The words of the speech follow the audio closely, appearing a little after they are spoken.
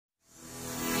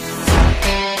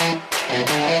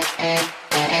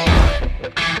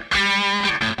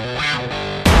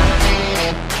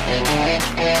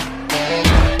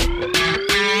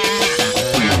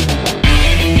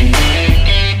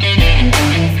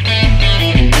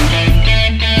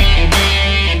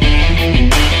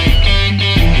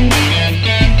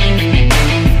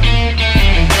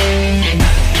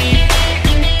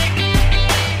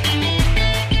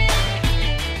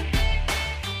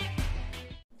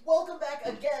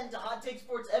again to Hot Take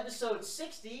Sports episode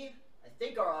 60. I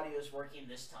think our audio is working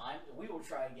this time. We will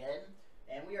try again.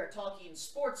 And we are talking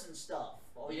sports and stuff.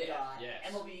 We got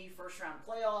MLB first round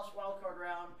playoffs, wild card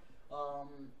round.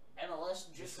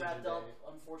 MLS just wrapped up,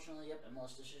 unfortunately. Yep,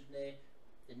 MLS decision day.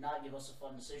 Did not give us a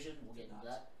fun decision. We'll get into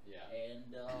that. Yeah.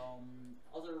 And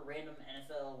other random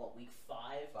NFL, week 5?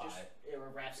 It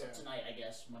wraps up tonight, I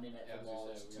guess. Monday Night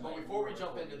Football is tonight. But before we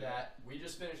jump into that, we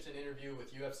just finished an interview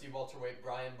with UFC welterweight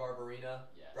Brian Barberina.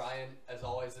 Yes. Brian, as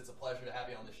always, it's a pleasure to have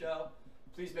you on the show.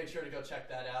 Please make sure to go check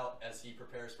that out as he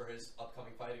prepares for his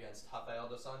upcoming fight against Rafael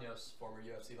dos Anjos, former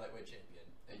UFC lightweight champion,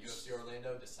 at UFC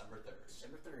Orlando, December 3rd.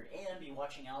 December 3rd. And be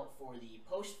watching out for the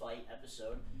post-fight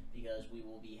episode, because we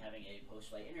will be having a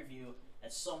post-fight interview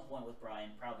at some point with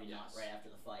Brian, probably not right after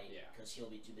the fight, because he'll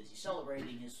be too busy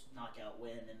celebrating his knockout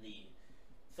win in the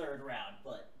 3rd round.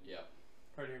 But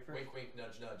heard it here first. Wink, wink,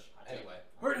 nudge, nudge. Anyway,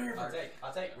 heard it here first.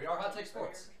 Hot take. We are Hot Take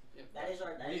Sports. Yep. That is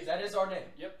our name.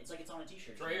 Yep. It's like it's on a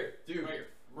t-shirt. It's right here. Dude. Right here.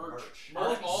 Merch.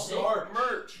 Also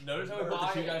merch. Notice how we put the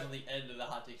two guys on the end of the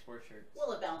Hot Take Sports shirt.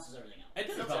 Well, it balances everything out. It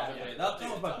does balance everything. That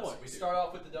was my point. We start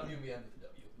off with the W and we end with the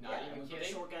W. Not even kidding.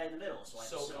 A short guy in the middle, so I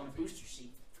have to sit on the booster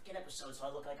seat. Freaking episode, so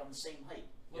I look like I'm the same height.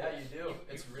 Yeah, you do.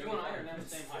 It's really you and I are not the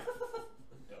same height.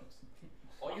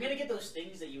 I'm gonna get those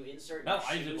things that you insert. No,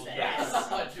 Isaac looks bad.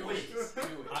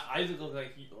 Isaac looks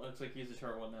like he's a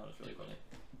short one now. It's really funny.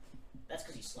 That's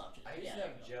because he slouches. I used to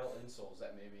have gel insoles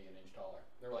that made me an inch taller.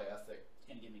 They're like that thick. It's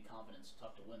gonna give me confidence to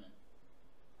talk to women.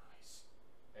 Nice.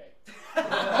 Hey.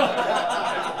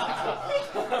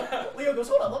 Leo goes,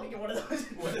 hold on, let me get one of those.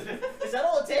 Is that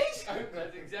all it takes?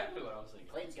 That's exactly what I was thinking.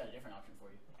 Clayton's got a different option for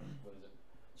you. What is it?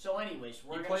 So, anyways,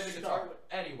 we're gonna gonna start.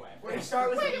 Anyway, we're gonna start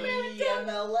with the MLS.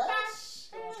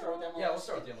 Yeah, we'll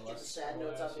start with the MLS. Get the sad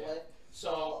notes out of the way.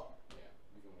 So,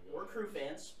 we're Crew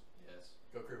fans. Yes.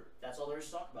 Go Crew. That's all there is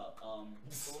to talk about.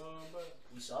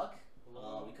 We suck.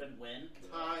 We couldn't win.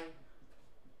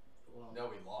 No,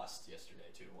 we lost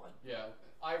yesterday 2-1. Yeah.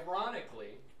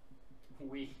 Ironically,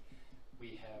 we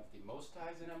have the most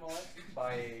ties in MLS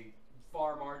by a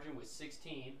far margin with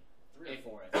 16. 3 or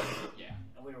 4, I think. Yeah.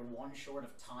 And we were 1 short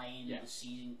of tying the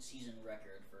season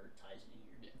record for ties in a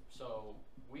year. Yeah. So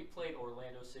we played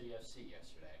Orlando City FC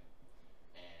yesterday,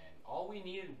 and all we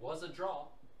needed was a draw,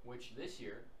 which this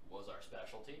year was our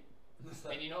specialty.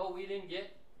 And you know, we didn't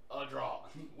get a draw.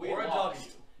 We or lost. a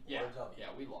W. Yeah. Or a W. Yeah,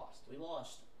 we lost. We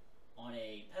lost on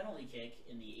a penalty kick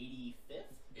in the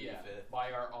 85th. Yeah,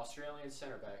 by our Australian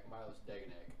center back, Milos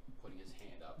Deganek, putting his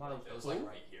hand up. It was like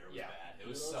right here. It was bad. It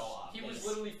was so off. He was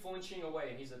literally flinching away,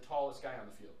 and he's the tallest guy on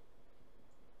the field.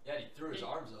 Yeah, he threw his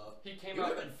arms up. He came would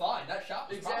out. have been fine. That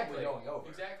shot was probably going over.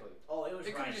 Exactly. Oh, it was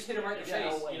It could have just hit him right in the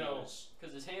face, you know,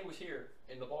 because his hand was here,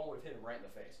 and the ball would have hit him right in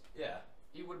the face. Yeah.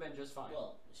 He would have been just fine.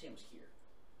 Well, his hand was here.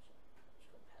 So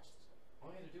just go past his head. All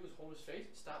he had to do was hold his face,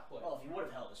 stop playing. Well, if he would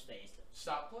have held his face, then...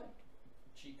 Stop playing.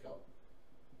 Cheat code.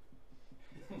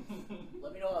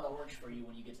 Let me know how that works for you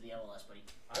when you get to the MLS, buddy.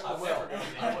 I will.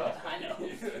 I know.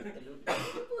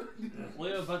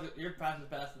 Leo, but your fastest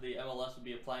pass to the MLS would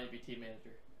be applying to be team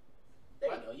manager. There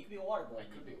you go. You could be a water boy. I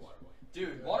could be a water boy.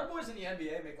 Dude, water boys in the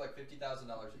NBA make like $50,000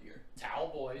 a year.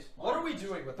 Towel boys. What are we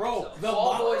doing with bro? ourselves? The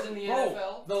Ball boys in the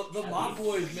NFL. The mop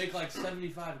boys make like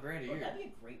 $75,000 a year. That'd be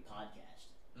a great podcast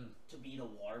to be the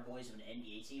water boys of an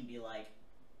NBA team. And be like,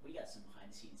 we got some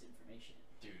behind the scenes information,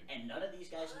 dude. And none of these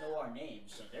guys know our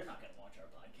names, so they're not gonna watch our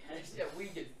podcast. Yeah, we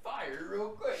get fired real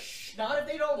quick. Not if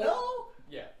they don't know.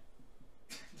 Yeah.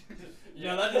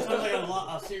 Yeah, that just sounds like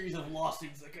a series of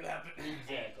lawsuits that could happen.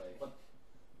 Exactly. But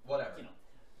whatever. You know.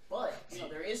 But so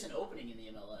there is an opening in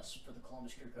the MLS for the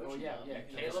Columbus Crew coaching. Oh yeah.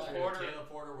 Caleb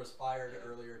Porter was fired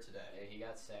earlier today. Yeah, he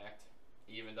got sacked,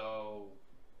 even though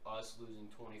us losing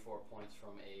 24 points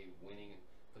from a winning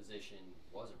position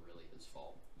wasn't really his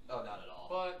fault. Oh, not at all.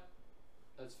 But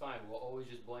that's fine. We'll always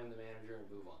just blame the manager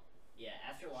and move on. Yeah,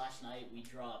 after last night, we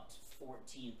dropped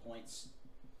 14 points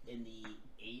in the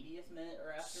 80th minute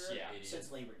or after since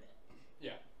Labor Day.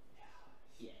 Yeah.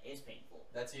 Yeah, it's painful.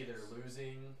 That's either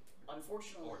losing,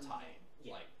 unfortunately, or tying.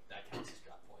 Like that counts as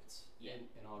drop points. Yeah.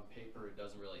 And on paper, it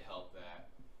doesn't really help that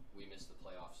we missed the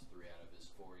playoffs 3 out of his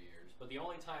 4 years. But the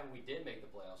only time we did make the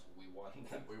playoffs, we won.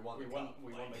 We won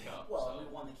the cup. Well,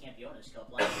 we won the Campeones Cup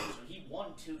last year, so he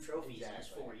won 2 trophies in his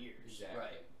 4 years. Exactly.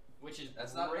 Right. Which is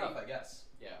that's great. not enough, I guess.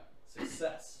 Yeah.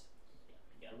 Success. Yeah,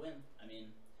 you gotta win. I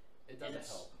mean, it doesn't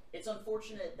help. It's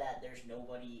unfortunate that there's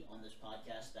nobody on this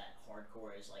podcast that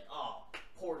hardcore is like, oh,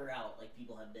 Porter out, like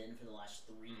people have been for the last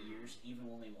 3 years, even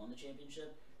when we won the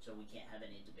championship. So we can't have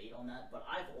any debate on that. But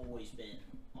I've always been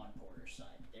on Porter's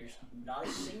side. There's not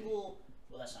a single.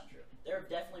 Well, that's not true. There have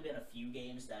definitely been a few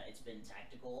games that it's been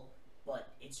tactical,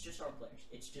 But it's just our players.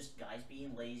 It's just guys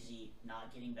being lazy,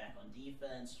 not getting back on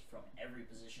defense from every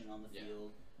position on the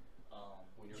field.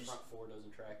 When your front four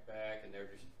doesn't track back, and they're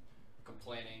just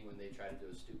complaining when they try to do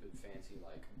a stupid fancy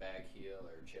like bag heel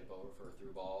or chip over for a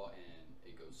through ball, and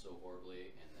it goes so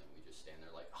horribly, and then we just stand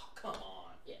there like, oh come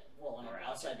on. Yeah. Well, and our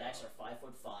outside backs are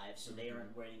 5'5", so they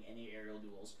aren't winning any aerial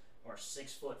duels. Our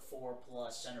 6'4+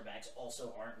 center backs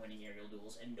also aren't winning aerial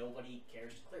duels, and nobody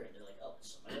cares to clear it. They're like, oh,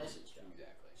 it's somebody else's job.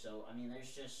 Exactly. So I mean,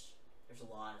 there's a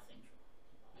lot of things.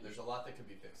 There's a lot that could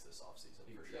be fixed this offseason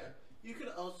for sure. You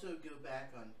could also go back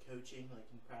on coaching, like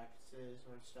in practices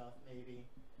or stuff, maybe.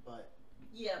 But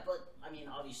yeah, but I mean,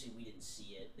 obviously we didn't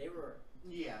see it. They were.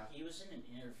 Yeah. He was in an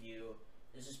interview.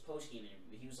 This is post-game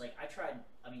interview. He was like, I tried.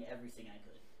 I mean, everything I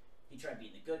could. He tried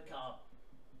being the good cop,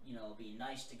 being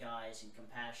nice to guys and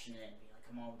compassionate, and being like,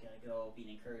 come on, we gotta go, being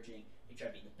encouraging. He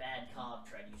tried being the bad cop,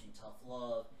 tried using tough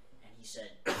love, and he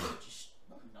said just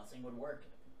nothing would work.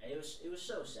 And it was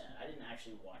so sad. I didn't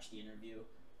actually watch the interview,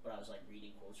 but I was like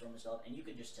reading quotes from him and stuff, and you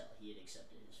could just tell he had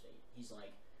accepted his fate. He's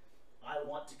like, I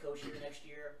want to coach here next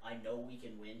year. I know we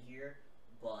can win here,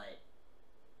 but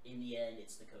in the end,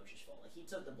 it's the coach's fault. Like he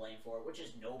took the blame for it, which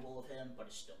is noble of him, but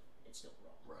it's still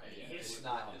wrong. Right. I mean, It's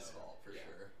not his fault for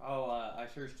sure. Oh, I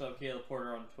searched up Caleb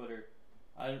Porter on Twitter.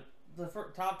 The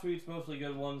top tweets mostly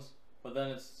good ones, but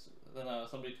then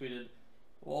somebody tweeted,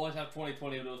 "We'll always have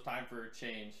 2020, but it was time for a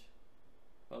change.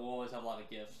 But we'll always have a lot of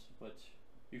gifts," which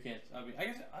you can't. I mean, I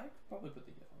guess I could probably put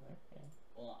the gift on there. Yeah.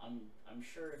 Well, I'm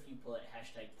sure if you put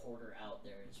 #Porter out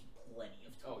there, there's plenty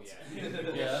of tweets. Oh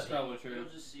yeah. Yeah, that's probably true.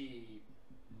 You'll just see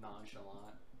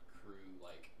nonchalant crew,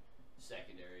 like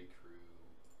secondary crew,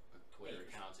 Twitter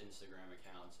accounts, Instagram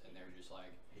accounts, and they're just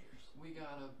like, we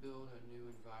gotta build a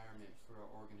new environment for our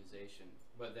organization.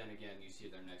 But then again, you see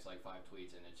their next like 5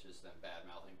 tweets, and it's just them bad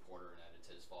mouthing Porter, and that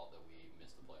it's his fault that we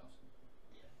missed the playoffs.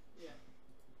 Yeah.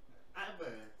 I have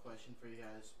a question for you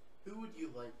guys. Who would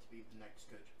you like to be the next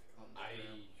coach of the Columbus? I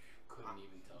couldn't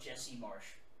even tell. Jesse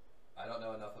Marsh. I don't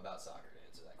know enough about soccer to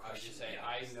answer that I was question. just saying,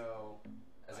 I know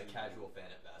as a casual fan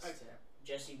at best. Okay.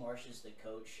 Jesse Marsh is the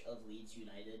coach of Leeds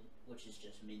United, which is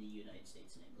just mini United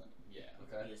States in England. Yeah.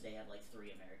 Okay. Because they have like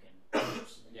 3 American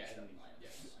coaches in Yeah. their starting lineup.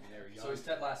 Yes. And they're young. So he's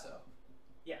Ted Lasso.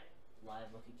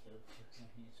 Live looking kid. He's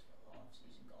off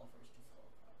using golfers to throw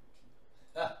property.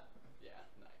 Yeah.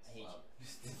 Nice. I hate Wow.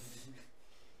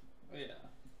 Oh, yeah.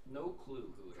 No clue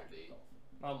who it'll be.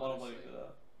 My mom Honestly. like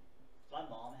that. My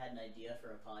mom had an idea for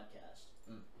a podcast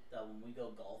that when we go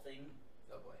golfing,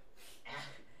 Oh boy.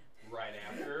 Right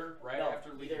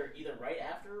after we either right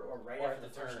after or right Or after at the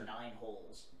the first turn. 9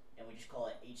 holes, and we just call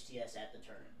it HTS at the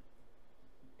turn.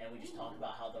 And we just talk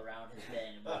about how the round has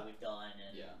been and what we've done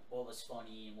and what was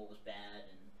funny and what was bad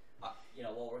and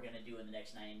what we're gonna do in the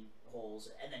next 9 holes,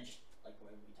 and then just like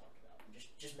whatever we talked about, and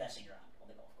just messing around on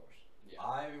the golf course. Yeah.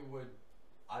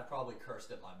 I've probably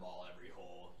cursed at my ball every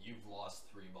hole. You've lost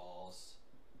 3 balls.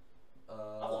 I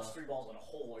lost 3 balls on a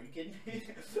hole. Are you kidding me?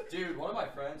 Dude, one of my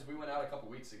friends, we went out a couple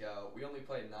weeks ago. We only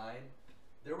played 9.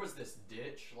 There was this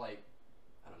ditch, like,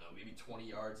 I don't know, maybe 20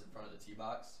 yards in front of the tee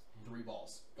box. 3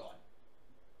 balls, gone.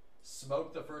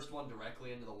 Smoked the first one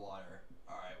directly into the water.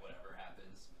 Alright, whatever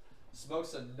happens.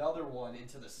 Smokes another one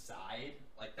into the side,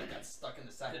 like that got stuck in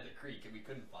the side of the creek and we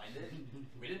couldn't find it.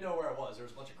 We didn't know where it was. There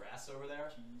was a bunch of grass over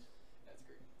there. That's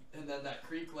great. And then that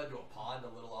creek led to a pond a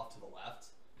little off to the left.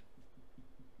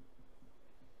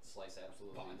 Slice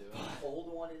absolutely Pond. into it.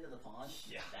 Hold one into the pond?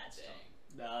 Yeah. That's Dang.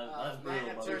 tough. Nah, that's might brutal.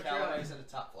 have brother. to- Callaway's in a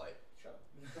top flight. Shut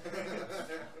up.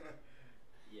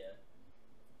 Yeah.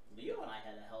 Leo and I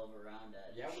had a hell of a round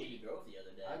at Shady Grove the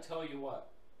other day. I tell you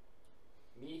what,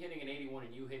 me hitting an 81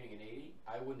 and you hitting an 80,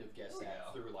 I wouldn't have guessed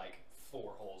that through like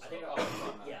 4 holes. I think of-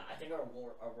 I think our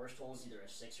worst hole is either a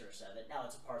 6 or a 7. Now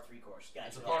it's a par 3 course, guys.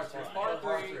 It's a par relax, 3. relax. Par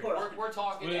Par 3. three. We're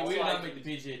talking. We it's did like, not make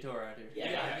the PGA Tour out here.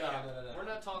 Yeah. No. We're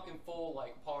not talking full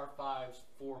like par 5s,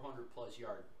 400 plus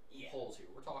yard Yeah. holes here.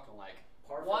 We're talking like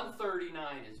Par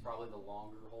 139 is probably the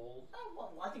longer hole.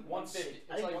 I think 150.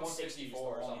 I It's think like 160 is 164 the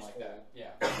or something longest like hole. that.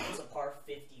 Yeah. It's a par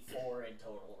 54 in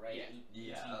total, right?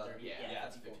 Yeah. 30, Yeah,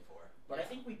 it's 54. 54. But I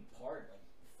think we parred like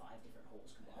 5 different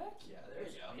holes combined. Yeah, there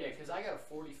you go. Yeah, because I got a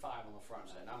 45 on the front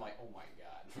end, and I'm like, oh my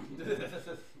god.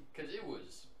 Because it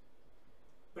was.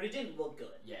 But it didn't look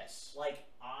good. Yes. Like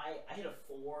I hit a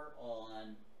 4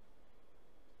 on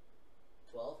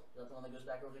 12. Is that the one that goes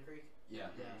back over the creek? Yeah.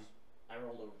 I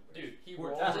rolled over the bridge. Dude, he We're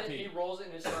rolls it, 14. he rolls it,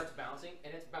 and it starts bouncing,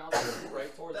 and it's bouncing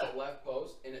right towards the left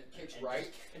post, and it kicks And right,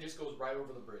 and just goes right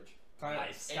over the bridge. Kind of,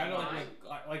 Nice. kind of And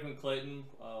like when Clayton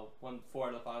won 4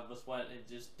 out of 5 of us went and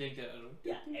just dinked it.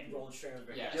 Yeah, and rolled straight over the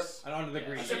bridge. Yes. And onto the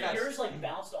green. Yeah. Except Yes. yours like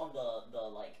bounced on the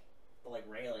like like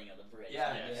railing of the bridge.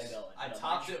 Yeah, and yes. going. I The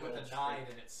topped bridge it with a goes 9 straight.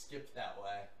 and it skipped that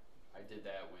way. I did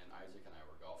that when Isaac and I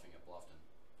were golfing at Bluffton.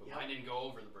 But Yep. mine didn't go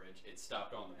over the bridge. It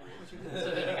stopped on the bridge.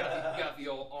 So then I got the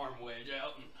old arm wedge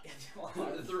out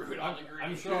and threw it on the green.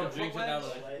 I'm sure I'll jinx it now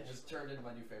that Wedge. Just turned into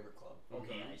my new favorite club.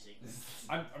 Okay, Isaac.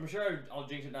 I'm sure I'll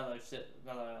jinx it now that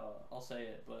I'll say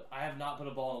it, but I have not put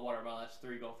a ball in the water my last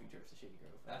 3 golfing trips to Shady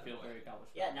Grove. I feel very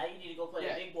accomplished. Yeah, now you need to go play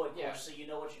Yeah, the big boy course yeah. so you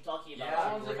know what you're talking about. Yeah, so how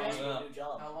you long's it can been? do a new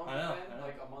job. How long I has know, it been? I know.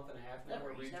 Like a month and a half now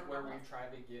Never, where, he's never where done we've that.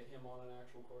 tried to get him on an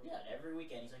actual course? Yeah, and every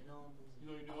weekend he's like, no, I'm busy. He's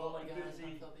like, Oh my I'm God, busy.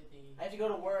 I'm so busy. I have to go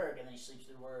to work, and then he sleeps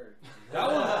through work. That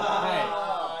was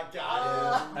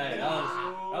got hey,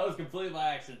 that was completely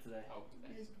by accident today. Oh,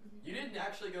 thanks. You didn't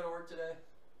actually go to work today?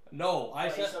 No, I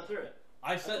slept through it.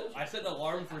 I told you. set an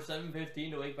alarm for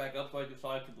 7:15 to wake back up so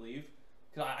I could leave.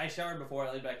 Cause I showered before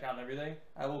I laid back down and everything.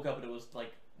 I woke up and it was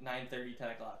like 9:30, 10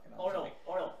 o'clock. And I was like,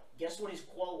 Oh no. Guess what his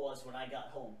quote was when I got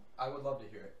home? I would love to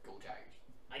hear it. Go Tigers.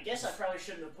 I guess I probably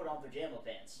shouldn't have put on pajama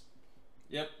pants.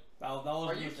 Yep, that was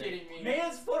Are a you mistake. kidding me?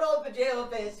 Man's put on pajama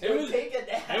pants. It Go was- take a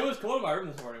nap. It was cold in my room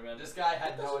this morning, man. This guy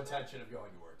had no intention of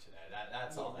going to work today.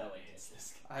 That's all No that intention. means.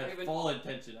 This guy. I had even- full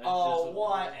intention. I Oh, just,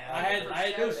 what? I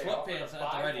had no sweatpants at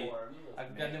the ready. I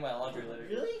I've got to do my laundry later.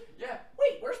 Really? Yeah,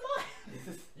 Wait, where's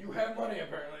mine? you have money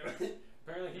apparently.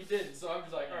 Apparently he didn't. So I'm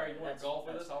just like, all right, you want to That's- golf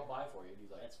with that's- us? I'll buy for you. And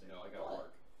he's like, That's fair. no, I got But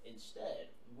work. Instead,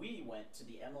 we went to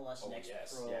the MLS Oh, Next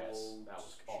yes, Pro. yes. That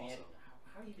was awesome.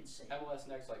 How do you even say it? MLS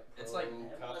Next like Pro It's like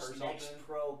Cup or MLS something. Next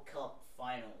Pro Cup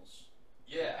Finals.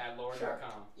 Yeah. At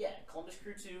Lord.com. Yeah, Columbus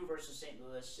Crew 2 versus St.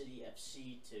 Louis City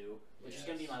FC 2, which is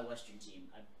going to be my Western team.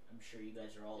 I'm sure you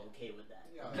guys are all okay with that.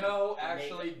 Yeah. No,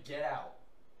 actually, get out.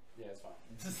 Yeah, it's fine.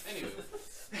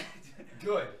 Anywho.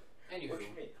 Good. Anywho. What you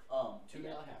mean? 2-0 yeah.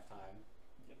 halftime.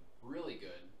 Yep. Really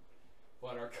good.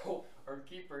 But our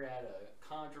keeper had a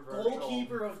controversial.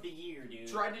 Goalkeeper of the year, dude.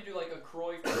 Tried to do like a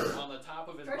Cruyff on the top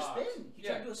of his Tried to box. spin. He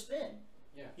tried to do a spin.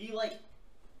 Yeah. He like.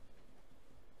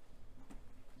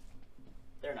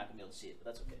 They're not gonna be able to see it,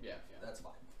 but that's okay. Yeah. That's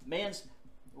fine. Man's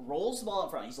rolls the ball in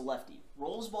front. He's a lefty.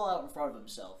 Rolls the ball out in front of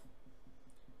himself.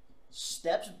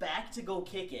 Steps back to go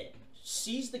kick it.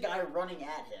 Sees the guy running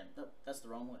at him. No, that's the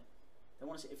wrong way. They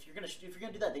want to see if you're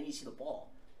gonna do that. They need to see the ball.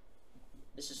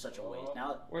 This is such a waste.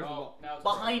 Now, Where's the Oh, ball? now it's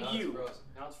Behind frozen. you.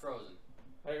 Now it's frozen.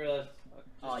 I didn't realize.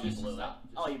 oh, you just blew it. stop.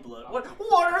 Oh, Just you blew it. stop. What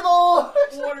are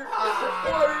those? Water.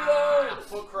 Water.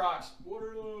 Foot Crocs.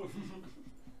 Water.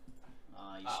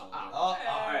 Ah, you Ow, sold ow. it. Oh,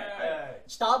 Alright, hey.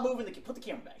 Stop moving the. Put the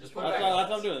camera back. Just Put put it it back. back. That's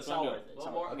what I'm doing. It's That's not what I'm worth doing. it. A It's little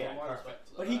not more. worth A it. little more perfect.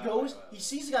 respect. But he goes. He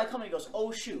sees the guy coming. He goes,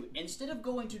 "Oh shoot!" Instead of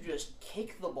going to just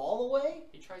kick the ball away,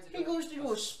 He tries to. he goes to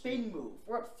do a spin move.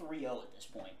 We're up 3-0 at this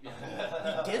point.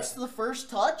 He gets the first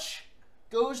touch,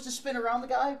 goes to spin around the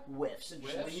guy, whiffs, and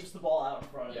just Whiffs? leaves the ball out in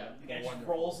front of Yeah, him. The guy just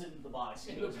wonderful. rolls into the box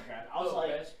and goes to grab it. I was The like,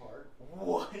 best part.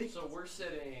 what? So we're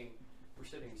sitting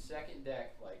second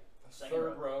deck, like Second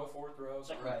third row. row, fourth row,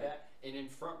 something Right. like that, and in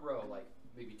front row, like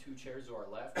maybe 2 chairs to our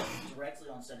left, Directly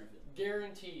on center field.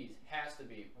 guarantees has to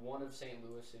be one of St.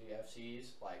 Louis City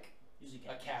FC's like Usually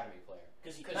can't. academy player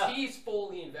Because he because he's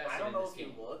fully invested. I don't in know this if you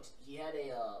team. looked. He had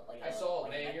a like. I saw a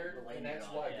like lanyard, the and that's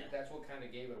on, why yeah. that's what kind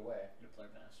of gave it away. And a player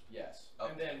pass. Yes, Oh.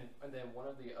 and then one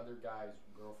of the other guys'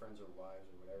 girlfriends or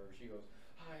wives or whatever, she goes,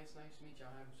 "Hi, it's nice to meet you.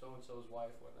 I'm so and so's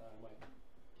wife." Whatnot. I'm like,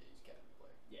 "Yeah, he's academy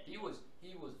player." Yeah. He was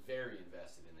very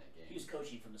invested in that game. He was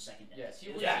coaching from the second deck. Yes,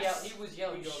 he was. Yes. He was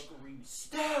yelling. He He goes, screamed,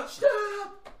 Stop!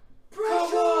 "Stop!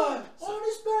 Pressure on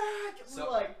his back!" And So-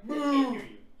 we're like, Move. "I can't hear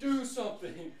you." "Do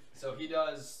something." So he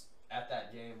does at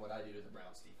that game what I do to the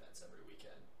Browns defense every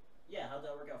weekend. Yeah, how'd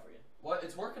that work out for you? What?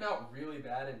 It's working out really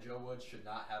bad, and Joe Woods should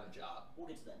not have a job. We'll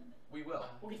get to that in a minute. We will.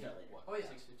 We'll get to that later. What? Oh yeah,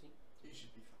 6:15. You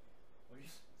should be fine.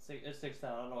 It's 6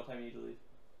 now. I don't know what time you need to leave.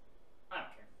 I don't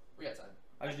care. We got time.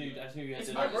 I just knew you had It's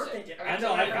dinner. my just birthday saying- dinner. I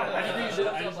know. I just knew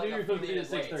you Like were a supposed to few eat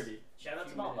at minutes 6:30. Shout out to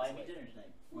Few mom buying me minutes dinner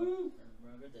tonight. Woo. For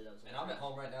my birthday, that was And I'm at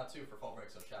home right now too for fall break,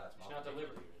 so shout out to mom. She's not for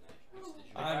taking delivered. me tonight. Did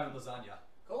you- I'm I'm- having lasagna.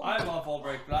 Cool. I'm off all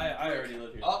break, but I already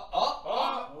live here. Up, up,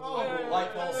 up! Oh,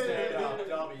 Light pole stand up. W.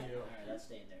 Alright, that's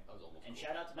staying there. That was almost And cool.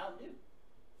 shout out to Mountain Dew.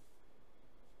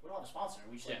 We don't have a sponsor.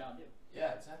 We just have Yeah. Mountain Dew.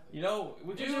 Yeah, exactly. You know,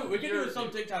 we can Dude, do what you're-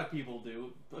 some TikTok people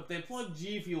do, but if they plug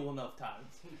G Fuel enough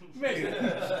times, maybe. Here's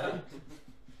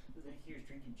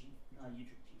drinking G. You drink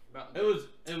G. Mountain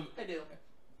I do.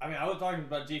 I mean, I was talking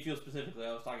about G Fuel specifically.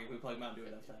 I was talking if we played Mountain Dew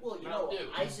enough times. Well, you Mountain know,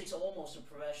 Dew. Isaac's almost a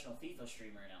professional FIFA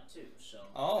streamer now too. So.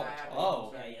 Oh,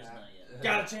 oh, Yeah, he hasn't done it yet.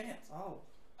 got a chance. Oh,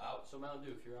 So Mountain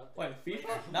Dew, if you're out there. wait,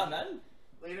 FIFA? Not Madden?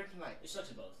 Later tonight. It sucks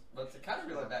at both. But to kind of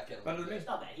reel it back in a Better little than bit. It's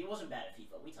not bad. He wasn't bad at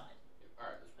FIFA. We tied. All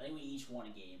right. I think we each won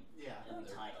a game, Yeah. and we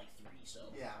tied like 3. So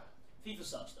Yeah. FIFA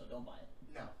sucks though. Don't buy it.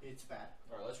 No, it's bad.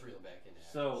 All right, let's reel it back into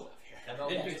So, stuff here.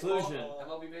 MLB in baseball? conclusion,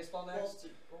 MLB baseball next.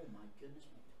 Oh my goodness,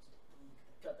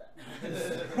 cut that.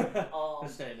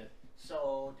 just saying it.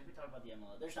 So, did we talk about the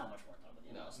MLS? There's not much more to talk about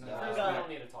the MLS. No, The we don't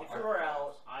need to talk If about we were it.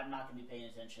 out, I'm not going to be paying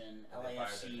attention. And they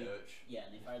fired LAFC, their coach. yeah,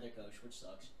 and they fired their coach, which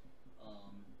sucks.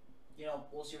 You know,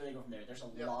 we'll see where they go from there. There's a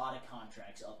Yep. lot of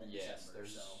contracts up in Yes, December,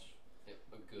 there's so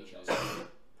a good. shall probably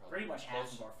pretty much half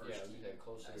close- of our first Yeah, team. we had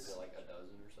closer to like a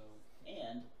dozen or so.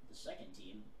 and the second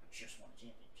team just won a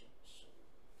championship. So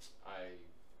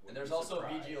And there's also a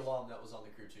BG alum that was on the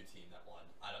Crew 2 team that won.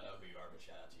 I don't know who you are, but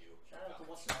shout out to you. shout out to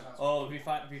what's his name. Oh, if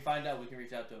we find out, we can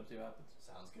reach out to him. See what happens.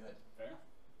 Sounds good. Fair enough.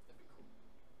 That'd be cool.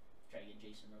 Try to get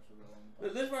Jason Russell rolling.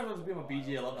 This might as well be a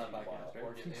BG alumni podcast, Or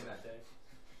right? get me that day.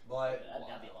 But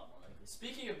That'd be a lot more likely.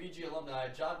 speaking of BG alumni,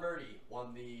 John Birdie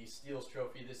won the Steals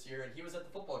Trophy this year, and he was at the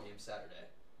football game Saturday.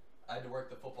 I had to work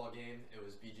the football game. It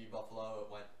was BG Buffalo.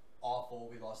 It went awful.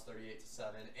 We lost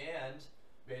 38-7, and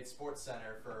made Sports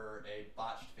Center for a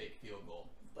botched fake field goal.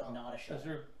 But not a That's shot.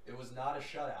 true. It was not a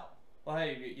shutout. Well,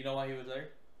 hey, you know why he was there?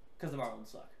 Because the Marlins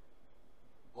suck.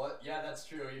 What? Yeah, that's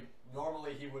true.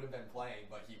 Normally he would have been playing,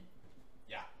 but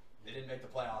they didn't make the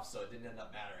playoffs, so it didn't end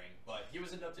up mattering. But he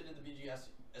was inducted into the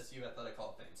BGSU Athletic Hall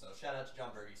of Fame. So shout out to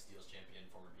John Birdie, Steals champion,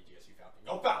 former BGSU Falcon.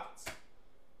 Go Falcons! Is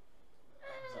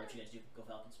that what you guys do? Go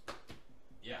Falcons.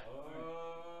 Yeah.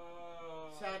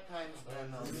 Sad times then.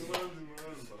 Oh,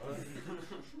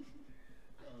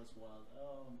 that's wild.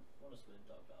 What else we did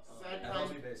talk about? Sad MLB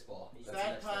times. baseball. That's the Sad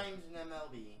next thing. times in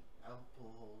MLB.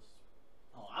 Apple holes.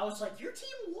 Oh, I was like, your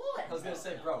team won. I was gonna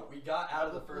say, bro, we got out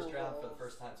of the first round for the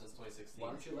first time since 2016. Why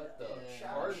don't you let the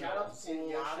Shout out to Poole,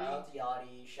 Yachty. shout out to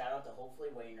Yachty, shout out to hopefully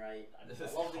Wainwright. I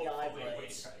love the guy, but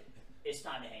it's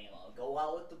time to hang him out. Go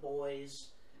out with the boys.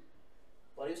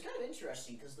 But it was kind of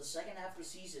interesting because the second half of the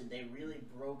season, they really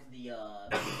broke the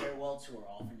farewell tour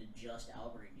off into just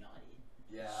Albert and Yachty.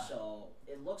 Yeah. So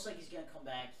it looks like he's going to come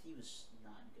back. He was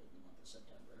not good in the month of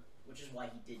September, which is why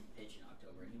he didn't pitch in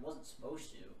October. He wasn't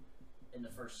supposed to in the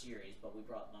first series, but we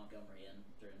brought Montgomery in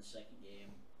during the second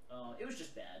game. It was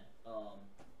just bad.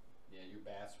 Yeah, your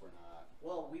bats were not.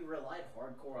 Well, we relied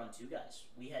hardcore on two guys.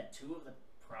 We had two of the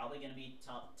probably going to be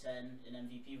top 10 in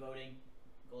MVP voting,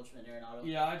 Goldschmidt and Arenado.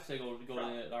 Yeah, I'd say Goldie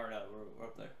and Arenado. We're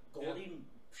up there. Goldie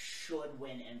should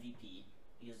win MVP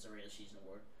because it's a regular season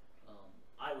award.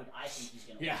 I think he's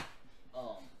going to win. Yeah.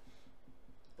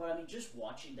 But I mean, just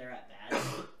watching their at bats,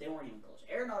 they weren't even close.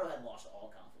 Arenado had lost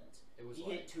all confidence. He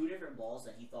hit two different balls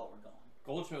that he thought were gone.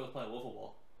 Goldschmidt was playing wiffle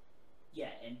ball.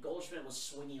 Yeah, and Goldschmidt was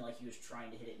swinging like he was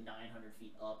trying to hit it 900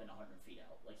 feet up and 100 feet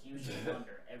out. Like he was just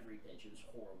under every pitch. It was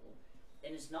horrible.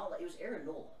 And it's not like it was Aaron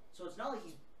Nola, so it's not like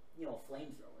he's a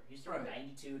flamethrower. He's throwing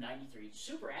 92, 93,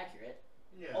 super accurate.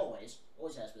 Yeah. Always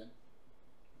has been.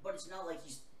 But it's not like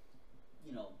he's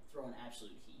throwing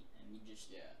absolute heat, and you just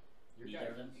need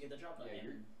them to get the job done. Yeah,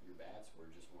 your bats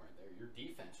just weren't there. Your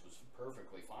defense was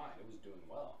perfectly fine. It was doing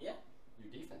well. Yeah. Your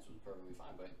defense was perfectly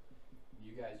fine, but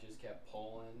you guys just kept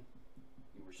pulling.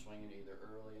 You were swinging either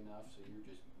early enough, so you were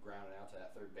just grounding out to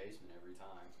that third baseman every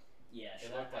time. Yeah,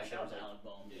 It shout looked like out to there was Alec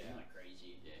Boehm. yeah. He went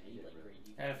crazy. Yeah, he he did played really great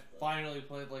And defense. but- finally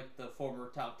played like the former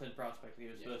top 10 prospect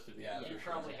he was supposed to be. Yeah. You Yeah,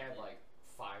 probably had exactly. like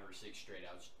 5 or 6 straight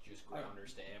outs, just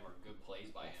grounders to him or good plays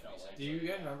by him. felt like Do you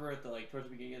guys remember at the towards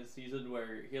the beginning of the season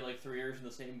where he had like 3 errors in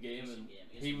the same game and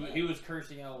he was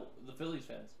cursing out the Phillies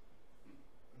fans?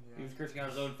 Yeah. He was cursing out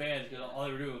his own fans because all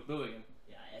they were doing was booing him.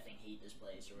 Yeah, I think hate this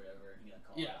place or whatever. You got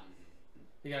called. Yeah. out.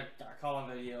 He got caught on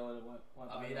video and it went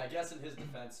I mean, I guess in his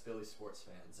defense, Philly sports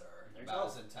fans are They're about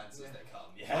tough. as intense as they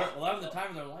come. Well, Yeah. they're having the time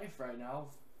of their life right now.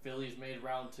 Phillies made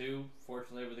round 2.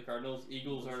 Fortunately, over the Cardinals.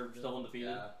 Eagles are still undefeated.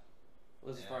 Yeah.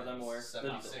 As far as I'm aware.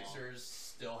 76ers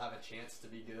still have a chance to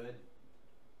be good.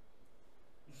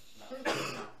 No,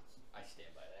 I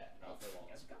stand by that. Not for long.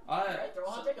 Alright, throw a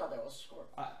hot take out there. What's the score?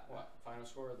 What final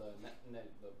score of the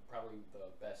probably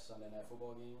the best Sunday night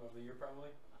football game of the year, probably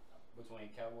between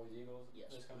Cowboys Eagles Yes.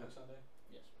 this coming Sunday.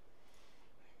 Yes.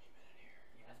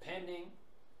 Pending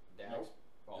Dak's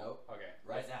ball. Nope. Okay.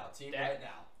 Right now. Team Dak- right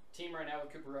now. Team right now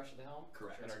with Cooper Rush at the helm.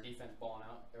 Correct. And our defense balling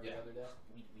out every other day.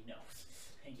 We know.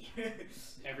 Thank you.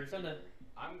 Every Sunday.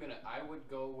 I would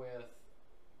go with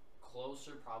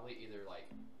closer, probably either like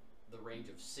the range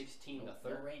of 16 to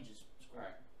 13. No ranges. All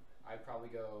right. I'd probably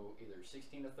go either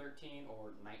 16 to 13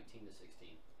 or 19 to 16.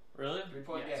 Really?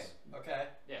 3-point Yes. game. Okay.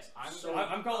 Yes, I'm. So-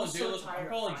 I'm calling I'm so Jalen. tired I'm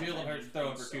of calling finding Jalen Hurts that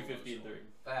throwing for defense 250 and so 3.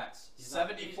 Facts. He's not-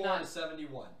 74 he's to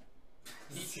 71.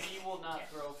 He will not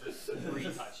throw for 3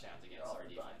 touchdowns against our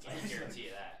defense. I can guarantee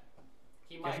you that.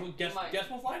 He might. Guess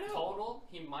we'll find out. Total,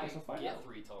 he might Guess we'll find get out.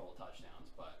 3 total touchdowns,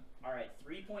 but All right,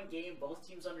 3-point game, both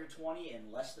teams under 20,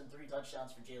 and less than 3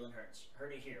 touchdowns for Jalen Hurts.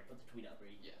 Heard it here. Put the tweet up,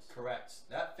 Brady. Yes. Correct.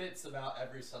 That fits about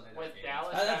every Sunday night With game.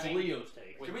 Dallas That's having, Leo's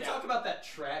take. Can we talk about that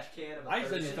trash can of a I said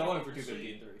third he's down? throwing for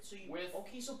 250 and 3. So you, With-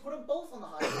 okay, so put them both on the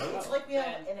highlight. It's like we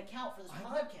have Then- an account for this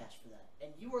podcast for that,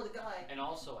 and you are the guy And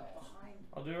also add. behind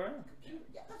I'll do it right now. the computer.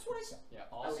 Yeah, that's what I said. Yeah.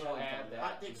 Also add that.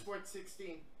 Hot Take Sports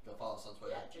 16. Go follow us on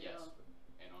Twitter. Yeah, check it Yes. out.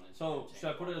 And on Instagram. So, same should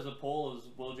I put it one. as a poll? As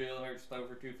will Jalen Hurts throw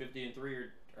for 250 and 3,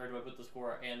 or do I put the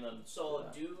score and then? So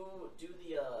do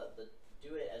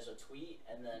it as a tweet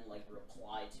and then like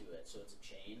reply to it, so it's a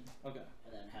chain, Okay.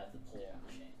 and then have the poll on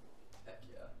the chain Heck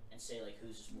yeah. and say like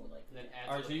who's just more likely. Then add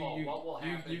All right. to So the poll. What will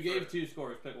happen? you gave for, 2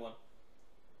 scores. Pick one.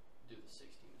 Do the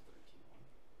 16-13 one.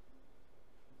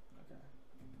 Okay.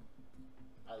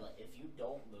 If you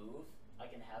don't move, I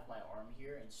can have my arm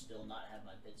here and still not have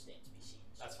my pit stains be seen.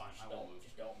 So That's fine, Just I won't don't- move.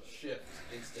 Just don't move. Shift.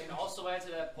 Instant. And also add to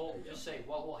that poll. There you Just go. say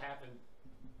what will happen.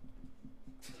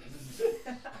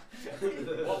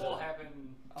 What will happen?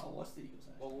 Oh, what's the Eagles?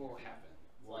 What will happen?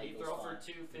 Will he Eagles throw fine. for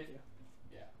 250?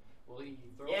 Yeah. Will he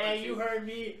throw? Yeah, for you heard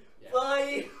me. Yeah.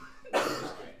 Fly.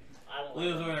 Alright. I don't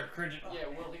Leo's like over there cringing. Yeah.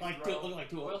 Will he Like throw? look like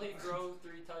 2. Will he throw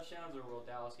 3 touchdowns or will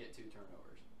Dallas get 2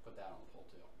 turnovers? Put that on the poll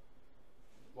too.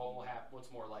 What will happen?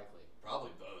 What's more likely?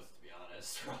 Probably both, to be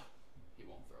honest. He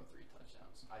won't throw 3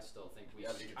 touchdowns. I still think we.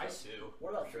 Yeah, but you I could throw 2.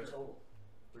 What about for 3 sure. total?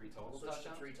 3 total Switch to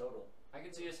touchdowns. 3 total. I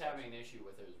could see us having an issue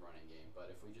with his running game, but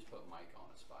if we just put Mike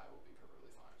on a spy, we'll be perfectly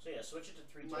fine. So yeah, switch it to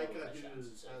 3 total Micah, touchdowns.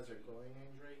 who has a groin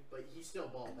injury, but he still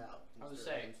balled out. I was in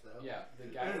saying, steroids, though. yeah, the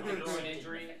guy with the groin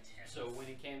injury. So when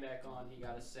he came back on, he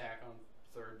got a sack on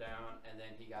 3rd down, and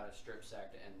then he got a strip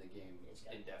sack to end the game He's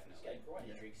got- He's got indefinitely. a groin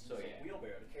injury 'cause So, he's yeah. a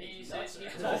wheelbarrow to carry He his said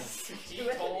nuts he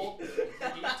around.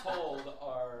 told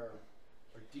our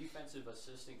defensive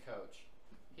assistant coach.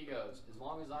 He goes, as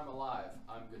long as I'm alive,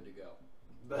 I'm good to go.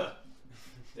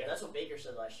 Yeah, that's what Baker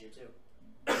said last year too.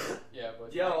 Yeah,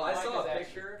 but Yo, I Mike saw is a actually-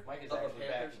 picture Mike is of a actually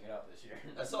Panthers- backing it up this year.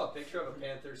 I saw a picture of a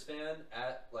Panthers fan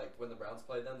at when the Browns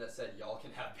played them that said "Y'all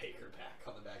can have Baker back"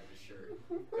 on the back of his shirt.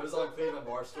 It was on Cleveland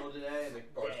Barstool today, and the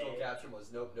Barstool caption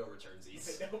was "Nope, no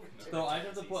returnsies." So I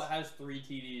have to put has 3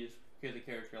 TDs because the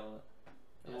carrot trail in it.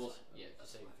 Yeah, Well, yeah,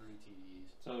 just say 3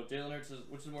 TDs. So Jalen Hurts is,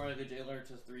 which is more likely? Jalen Hurts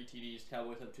has 3 TDs.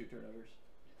 Cowboys have 2 turnovers.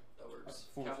 That works.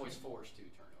 Cowboys force 2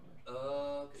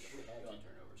 turnovers. Because if we have 2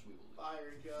 turnovers, we will lose.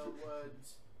 Fire Joe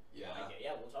Woods. Yeah. Okay,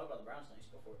 yeah, we'll talk about the Browns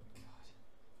next. Go for it.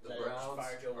 The Is that Browns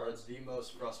Fire Joe are Woods? the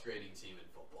most frustrating team in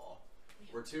football.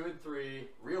 We're 2 and 3.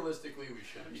 Realistically, we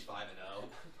should be 5 and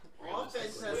 0.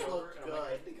 Offense has looked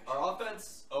good. Our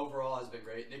offense overall has been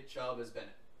great. Nick Chubb has been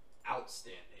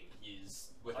outstanding. He's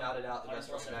without a doubt the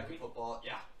best running back in football.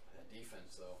 Yeah. That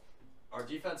defense, though. Our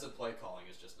defensive play calling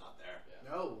is just not there. Yeah.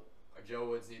 No. Our Joe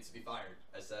Woods needs to be fired.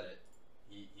 I said it.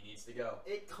 He needs to go.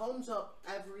 It comes up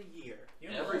every year.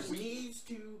 You know, Every who else, week. Needs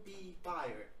to be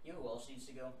fired. you know who else needs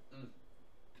to go?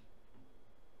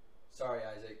 Sorry,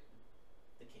 Isaac.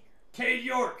 The kicker. Cade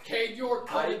York. Cade York,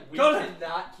 We Cut it.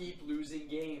 cannot keep losing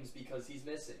games because he's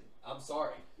missing. I'm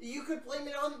sorry. You could blame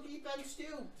it on the defense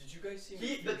too. Did you guys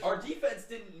see Our defense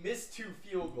didn't miss 2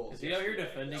 field goals. Is he out here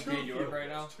yesterday. defending 2 Cade York field right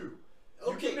goals, now? 2.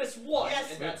 You can miss 1,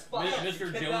 Yes, and that's Mi- fine. Mr.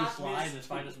 You Joey cannot Slide, miss his 2.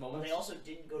 finest Well, moments. they also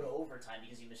didn't go to overtime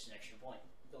because he missed an extra point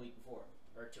the week before,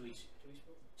 or 2 weeks. 2 weeks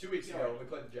before. 2 weeks ago, when we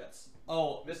played the Jets.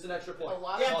 Oh, Missed an extra point.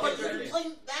 Yeah, Oh, but yeah, you're yeah.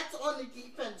 playing. That's on the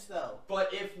defense though.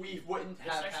 But if we wouldn't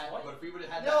Missed have extra had, point? but if we would have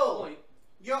had No. that point,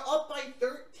 You're up by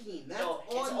 13. That's No,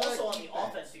 it's on also the on the defense.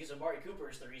 offense because Amari Cooper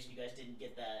is the reason you guys didn't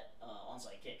get that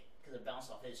onside kick because it bounced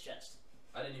off his chest.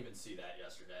 I didn't even see that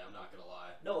yesterday. I'm not gonna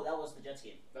lie. No, that was the Jets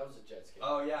game. That was a Jets game.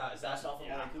 Oh yeah, is that? Bounced off of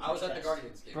Yeah, Amari Cooper's I was at the chest.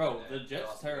 Guardians game. bro, today. the Jets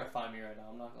Awesome. terrify me right now.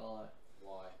 I'm not gonna lie.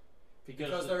 Why?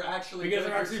 Because they're actually because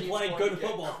good. they're actually Your team's playing going good to get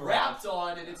football for Wrapped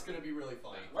on, and it's gonna be really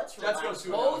funny. Let's Jets go relax.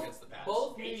 2-0 Both- against the Pats.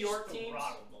 both They New just York teams.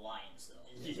 throttled the Lions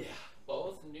though. Yeah.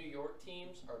 Both New York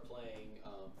teams are playing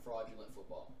fraudulent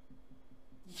football.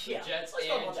 Yeah, Jets let's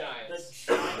talk and about that. Giants.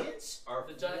 The Giants. Are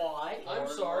The Giants. Why? I'm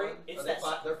sorry. It's are they that.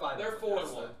 five, they're 5. They're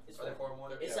 4-1. It's Are they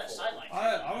 4-1? It's Yeah, that 4. sideline.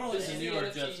 I don't This listen is to the New York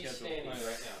NFC Jets schedule. standings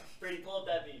right now. Brady, pull up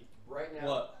that meme. Right now.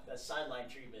 What? That sideline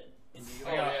treatment in New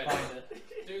I York. gotta yeah. find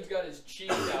it. Dude's got his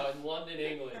cheeks out in London,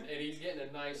 England, and he's getting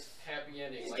a nice happy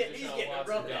ending He's like getting Deshaun a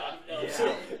Watson rub got. down.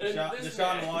 Yeah. And this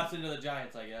Deshaun man- Watson to the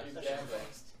Giants, I guess. Exactly.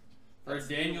 For That's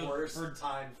Daniel, the worst for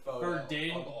timed photo for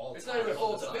Dan- of all It's time not even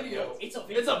on it's the a video. sideline. It's a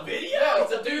video. It's a video. Yeah,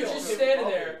 it's a dude video. just standing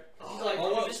there. He's like,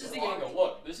 Oh, this is the angle.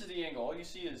 Look, this is the angle. All you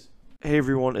see is. Hey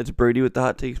everyone, it's Brady with the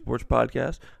Hot Take Sports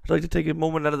Podcast. I'd like to take a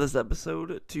moment out of this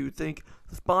episode to thank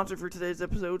the sponsor for today's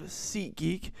episode,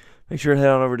 SeatGeek. Make sure to head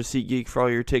on over to SeatGeek for all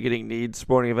your ticketing needs,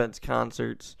 sporting events,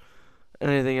 concerts,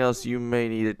 anything else you may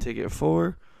need a ticket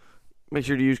for. Make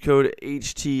sure to use code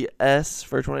HTS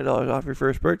for $20 off your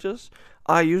first purchase.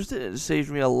 I used it, and it saved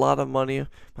me a lot of money.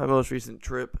 My most recent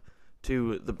trip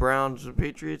to the Browns and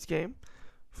Patriots game.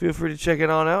 Feel free to check it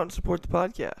on out and support the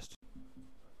podcast.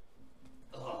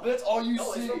 That's all you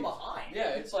No, see. it's from behind. Yeah,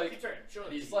 it's like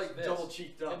He's like this. double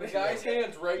cheeked up. And the guy's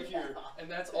hand's right here, and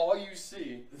that's all you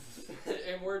see.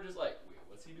 And we're just like, wait,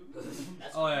 what's he doing?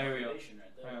 That's Oh, yeah, here we go. motivation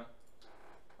right there. Yeah.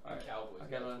 All right. Cowboys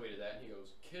Okay, then. tweeted that, and he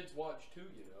goes, "Kids watch too,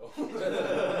 you know."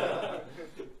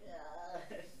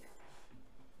 Yeah.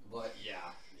 But yeah,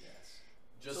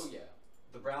 just So yeah,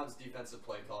 the Browns' defensive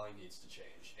play calling needs to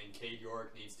change, and Cade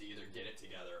York needs to either get it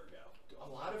together or go. a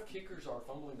lot of kickers are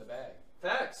fumbling the bag.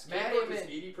 Facts. Matt Cade York is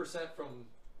Amon- 80% from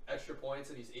extra points,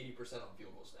 and he's 80% on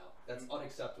field goals now. That's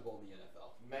unacceptable in the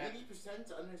NFL.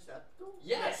 80% unacceptable?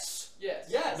 Yes. Yes.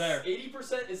 Yes. There.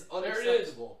 80% is There it is.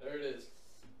 unacceptable. There it is.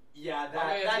 Yeah, My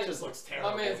man's that getting- just looks terrible.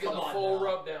 My man's getting Come a on full now.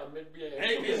 rub down mid-game.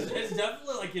 Hey, it's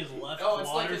definitely like his left Oh, it's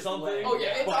quad like or his something. leg. Oh yeah,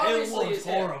 it's but obviously it looks his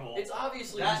head. horrible. It's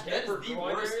obviously That his is upper the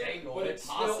groin worst area, angle but it it's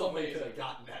still possibly could amazing. have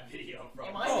gotten that video from.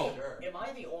 Am I, for sure. am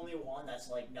I the only one that's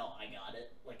like, no, I got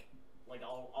it? Like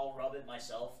I'll rub it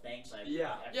myself. Thanks.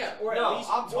 Yeah. Yeah. Or No, at least,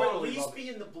 I'm or totally at least rubbing- be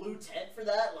in the blue tent for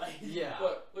that. Like, Yeah.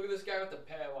 Look at this guy with the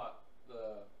padlock.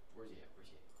 Where's he at?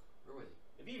 Where was he?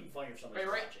 it'd be even funnier if somebody's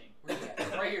Right. watching. Where's he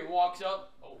at? Right here. Walks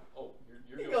up. Oh,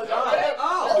 you're He doing goes, that. "All Right right, now.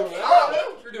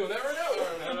 oh, You're doing that right now. You're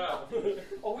doing that right now. No.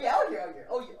 Oh, we out here.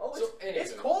 Oh, So,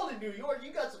 it's anywho. cold in New York.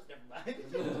 You got some. Never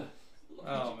mind.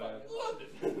 Oh, man.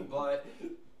 London. But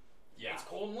yeah. It's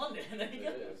cold in London. And then you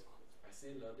got It is. I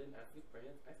see London. I see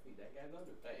France. I see that guy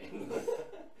London fan.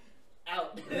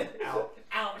 out. Out.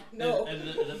 Out. No.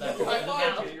 Is it back You high to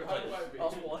five me. You high five me.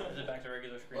 Also one. Is it back to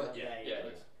regular screen? But yeah. Yeah,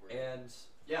 it is. And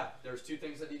yeah, there's two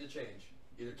things that need to change.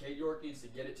 Either Cade York needs to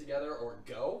get it together or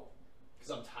go.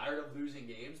 Because I'm tired of losing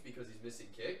games because he's missing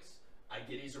kicks. I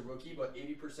get he's a rookie, but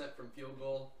 80% from field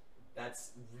goal,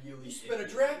 that's really. You spent a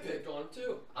iffy. draft pick on him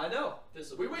too. I know.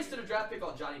 This We wasted a draft pick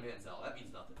on Johnny Manziel. That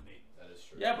means nothing to me. That is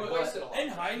true. Yeah, We but wasted a lot in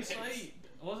of hindsight,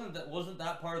 wasn't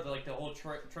that part of the whole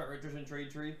Trent Richardson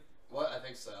trade tree? What? I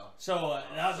think so. So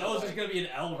that was just gonna be an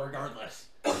L regardless.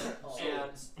 Oh.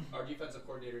 And our defensive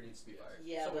coordinator needs to be fired.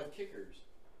 Yeah, So but with kickers,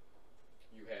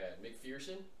 you had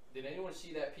McPherson. Did anyone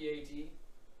see that PAT?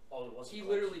 oh, it wasn't He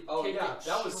close. literally Oh, kicked yeah, it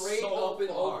that was straight so up and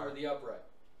far. over the upright.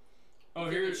 Oh,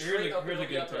 He here's kicked it straight a up and over the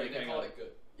good upright, take. and they Hang called on. it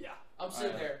good. Yeah. I'm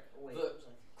sitting there. Wait, the- what was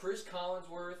that? Chris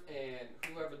Collinsworth and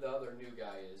whoever the other new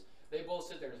guy is, they both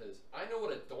sit there and says, "I know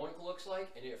what a doink looks like,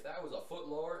 and if that was a foot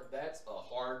lower, that's a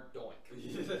hard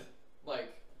doink."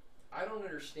 Like, I don't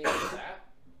understand that.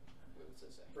 What's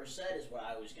it say? Brissett is what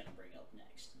I was gonna bring up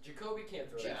next. Jacoby can't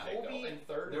throw that Jacoby- thing though. And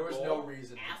third There was goal, no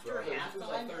reason to After throw it. was halftime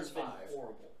like third has been five.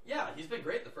 horrible. Yeah, he's been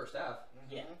great the first half.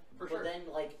 Yeah, For but sure. then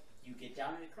like you get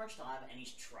down into crunch time and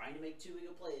he's trying to make two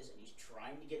good plays and he's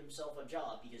trying to get himself a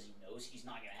job because he knows he's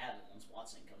not gonna have it once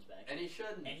Watson comes back. And he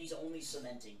shouldn't. And he's only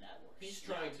cementing that work. He's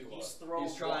trying too He's hard. thrown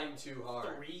He's trying too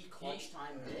hard. 3 clutch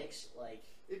time picks. Like,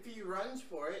 If he runs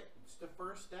for it, it's the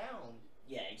first down.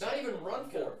 yeah, Not exactly. even run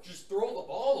Like, for it. Just throw the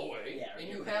ball away, Yeah, and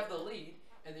yeah. you have the lead.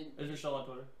 And then Is it still on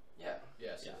Twitter? yeah,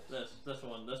 yes, Yeah. it is. This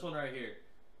one right here.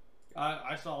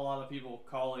 I saw a lot of people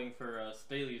calling for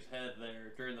Staley's head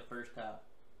there during the first half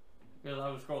because I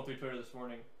was scrolling through Twitter this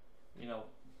morning.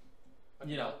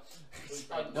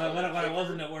 When I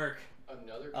wasn't at work.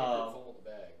 Another kicker fumbled the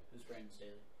bag. Who's Brandon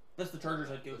Staley? That's the Chargers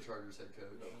head The coach. Chargers head coach.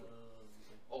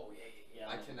 Oh yeah.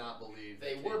 I cannot believe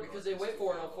They that were Cade because York they missed went the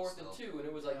for it on field goal 4th and still. 2, and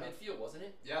it was like Yeah. midfield, wasn't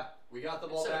it? Yeah, we got the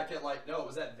ball So- back at no, it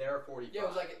was at their 45. Yeah, it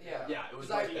was like yeah. Yeah, it was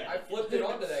 'Cause right there. I flipped it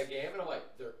onto that game, and I'm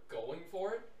like, they're going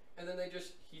for it, and then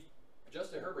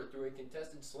Justin Herbert threw a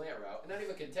contested slant route, and not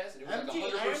even contested. It was like Empty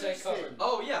 100% covered. Anderson.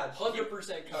 Oh yeah,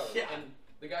 100% covered. Yeah. And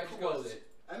the guy just Who was goes, it?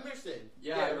 Emerson.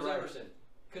 Yeah, it you're was right. Emerson.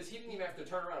 Because he didn't even have to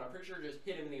turn around. I'm pretty sure it just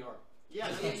hit him in the arm. Yeah,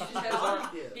 He just had his arm.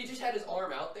 He just had his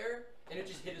arm out there, and it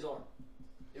just hit his arm.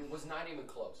 It was not even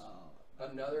close.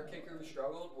 Another kicker who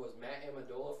struggled was Matt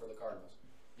Amendola for the Cardinals.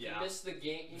 Yeah. He missed the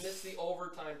game. He missed the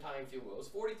overtime tying field goal. It was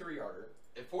 43-yarder.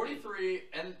 At 43,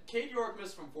 and Cade York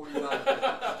missed from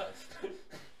 45.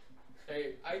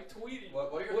 Hey, I tweeted.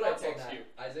 What are your What'd I thoughts on text that, you?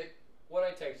 Isaac? What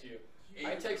I text you?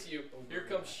 I text you. Here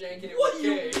comes shanking it What with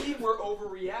do you K. mean we're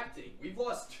overreacting? We've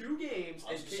lost 2 games,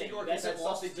 I was and just Cade saying, York you has guys had have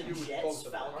lost something to the do with Jets, both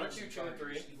of them. Falcons, Aren't you and 2 and 3?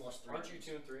 Chargers. You've lost 3 Aren't you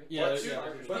 2 and 3? Yeah, But, yeah.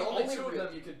 but The only only 2 of real-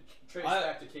 them you could trace I-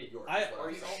 back to Cade York. I- is what Are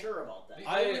I'm you saying. sure about that?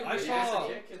 I saw-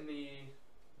 The kick and the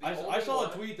I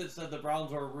saw a tweet that said the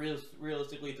Browns were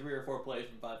realistically 3 or 4 plays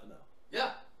from 5-0.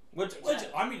 yeah. Which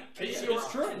I mean, Cade it's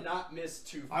York true. cannot miss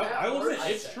 2. I will worst,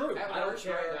 say it's true. At I don't worst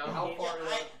care right now. how Yeah, far.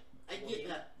 I get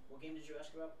that. What game did you ask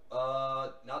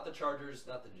about? Not the the Chargers,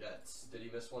 not the Jets. Did he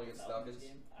miss one against the Falcons?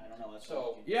 I don't know. That's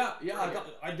So, Yeah,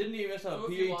 I didn't even miss a Who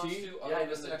have you lost PAT. to Yeah, other he than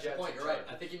missed an the extra Jets point. and You're right. I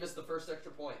Chargers? think he missed the first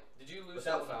extra point. Did you lose But to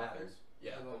that the one Falcons? matters.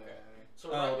 Yeah. Okay. So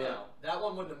Oh, right yeah. now, That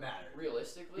one wouldn't have mattered.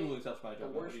 realistically, Hulu accepts my the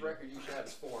job. worst record you should have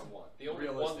is 4-1. The only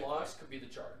one Realistically. loss could be the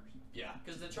Chargers. Yeah.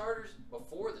 Because the Chargers,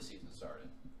 before the season started,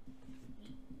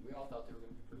 we all thought they were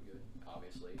going to be pretty good,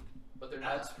 obviously. But they're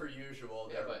not. As per usual,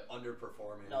 Yeah, they're but-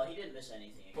 underperforming. No, he didn't miss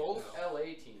anything. Both No.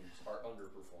 LA teams are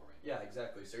underperforming. Yeah,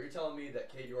 exactly. So you're telling me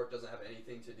that Cade York doesn't have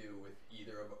anything to do with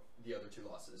either of the other two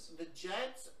losses? The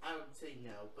Jets, I would say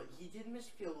no, but he did miss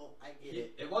field goal. I get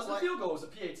it. It wasn't a But- field goal. It was a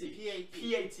PAT.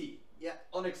 PAT. Yeah.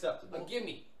 Unacceptable. A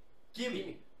gimme.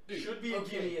 Gimme. Dude, Should be a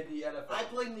okay. gimme in the NFL. I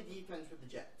blame the defense for the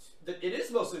Jets. It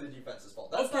is mostly the defense's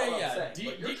fault. That's Okay, not what yeah, I'm saying. de-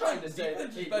 but you're defense- trying to say that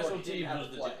defense Cade special York didn't teams have was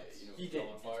to the play. Jets. You know He what's did.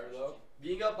 on fire, though?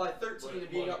 Being up by 13 and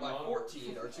being up by Money.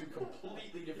 14 are two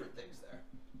completely different things there.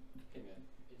 Hey, man,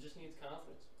 it just needs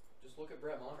confidence. Just look at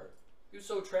Brett Maher. He was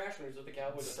so trash when he was with the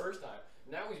Cowboys the first time.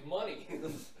 Now he's money.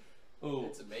 Ooh.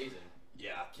 It's amazing.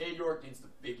 Yeah, Cade York needs to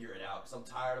figure it out because I'm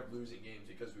tired of losing games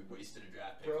because we wasted a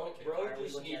draft pick. Bro, on Cade bro, York. Why are we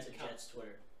just looking needs at the con- Jets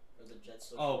Twitter or the Jets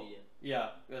social Oh. media? Yeah,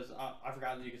 because I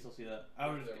forgot that you can still see that. I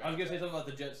was gonna say something about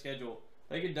the Jets schedule.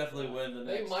 They could definitely win the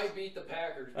They next. might beat the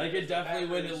Packers. They because could the definitely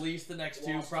win Packers at least the next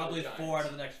two, lost to the probably Giants. 4 out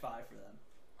of the next 5 for them.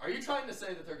 Are you trying to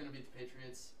say that they're going to beat the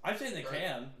Patriots? I'm saying they Or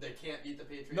can. They can't beat the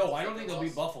Patriots? No, I if don't think they they'll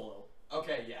beat lost? Buffalo.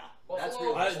 Okay, yeah.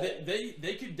 Buffalo- That's real.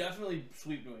 They could definitely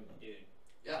sweep New England. Dude,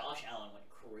 Yeah. Josh Allen went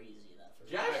crazy in that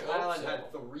first. Josh I hope Allen so.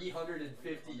 had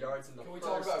 350 yards in the Can we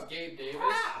first talk about Gabe Davis?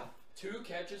 half, 2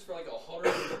 catches for like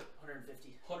 100,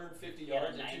 150. 150 Yeah,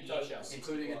 yards and 2 98. touchdowns.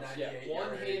 including a Yeah, 98 Yeah, one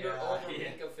yarder. hander Yeah. over Yeah.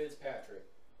 Minka Fitzpatrick.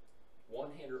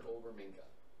 One hander over Minka.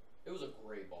 It was a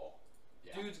great ball.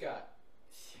 Yeah. Dude's got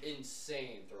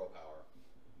insane throw power.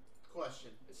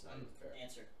 Question. It's not even fair.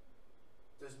 Answer.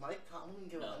 Does Mike Tomlin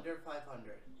go No. under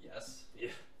 500? Yes.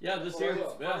 Yeah, this For year.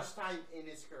 his Yeah. first time in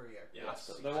his career. Yes.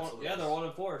 They're one, yeah, they're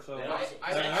 1-4. So Yeah.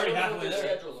 I they're don't already know halfway what their there.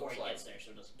 schedule Before looks he like. gets there,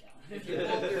 so it doesn't count. If you pull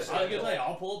up their I was gonna schedule, say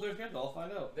I'll pull up their schedule. I'll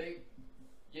find out.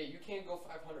 yeah, you can't go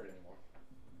 500 anymore.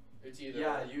 It's either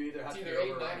Yeah, you either have it's to either go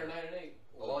 8-9 or over- 9-8.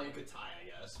 Well, you could tie, I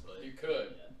guess, but You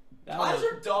could. Yeah. That ties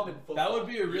would, are dumb in football. that would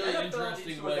be a The really NFL interesting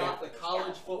needs to way. adopt the college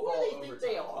Yeah, football who do they think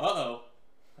they overtime. are? Uh-oh.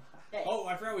 Hey, Oh,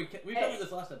 I forgot we covered Hey.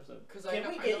 this last episode. Because can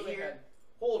we get here?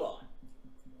 Hold on.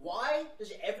 Why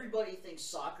does everybody think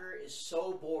soccer is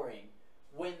so boring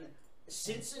when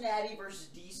Cincinnati versus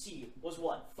DC was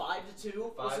what,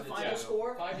 5-2 was the 5-2. final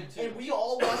score? 5-2. And we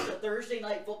all watched a Thursday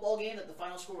night football game that the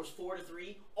final score was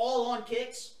 4-3, all on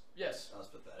kicks, Yes. That was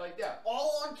pathetic. Like that.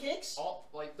 all on kicks. All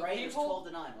like the Right, it was people.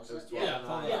 12-9, It wasn't was it? 12 Yeah, to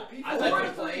 12 9. Yeah, People I who thought are you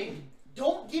were playing.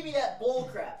 Don't give me that bull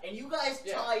crap, and you guys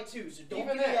Yeah. tie too, so don't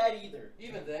Even give me then. that either.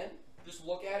 Even then, just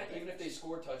look at it. Even if they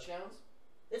score touchdowns,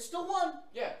 It's still one.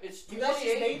 yeah, it's You guys just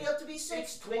made 28. it up to be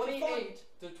 6 It's to make it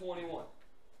fun. 28-21.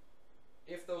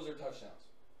 If those are touchdowns,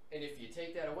 and if you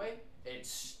take that away, it's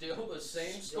still the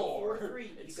same Still score. 4-3.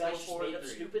 You It's guys still just made up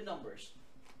 4-3. stupid numbers.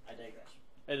 I digress.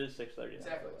 It is 6:30.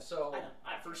 Exactly. So I know.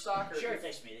 for soccer, Sure, if-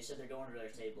 text me. They said they're going to their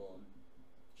table and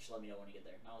just let me know when you get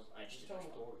there. I just just didn't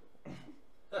tell them respond.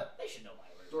 to order. They should know my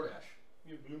word. DoorDash.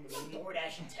 You blooming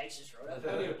DoorDash in Texas, right?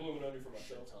 I need a blooming onion for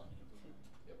Still myself. telling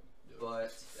you. But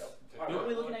All right, what are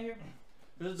we looking at here?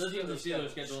 This is the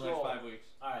Steelers schedule in the next Scroll. 5 weeks.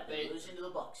 All right, they're They- losing to the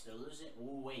Bucks. They're losing.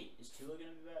 Ooh, wait, is Tua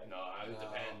gonna be back? No, it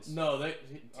depends. No, Dang, their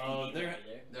he's gonna be there.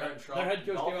 they're in trouble. head coach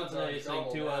came out Dolphins are today in saying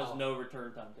trouble Tua has now. no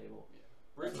return timetable.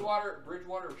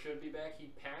 Bridgewater should be back. He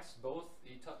passed both.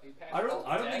 He passed. I both don't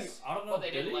the think tests, I don't know. but they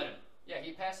did didn't he? let him. Yeah,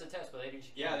 he passed the test, but they didn't.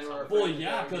 Yeah, they were. Well, afraid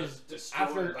yeah, that they would 'cause get destroyed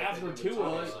after like they did with Tua,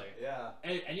 Thomas. Yeah.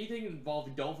 Anything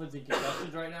involving Dolphins and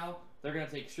concussions right now, they're gonna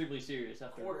take extremely serious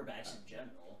after Quarterbacks in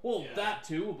general. Well, Yeah. that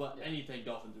too, but Yeah. anything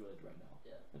Dolphins related right now.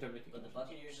 Yeah. In terms of But the concussions.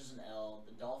 Buccaneers is an L.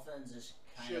 The Dolphins is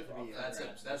kind Should of be. up for That's a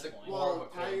grabs at that's a this point. more of a Well,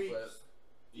 coin flip. Tyreek's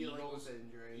dealing with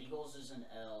injury. Eagles is an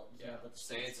L. Yeah, but the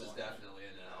Saints is going definitely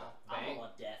an L. I don't Bang- know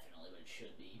about definitely, but it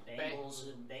should be. Bang- Bengals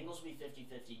will be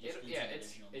 50-50 just It, because yeah, it's a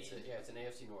it's divisional it's game. it's an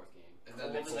AFC North game. And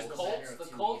then Colts the is The Colts. better Colts, of the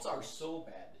two Colts are games. so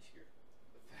bad this year.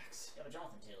 Facts. Yeah, but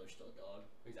Jonathan Taylor's still a dog.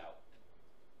 He's out.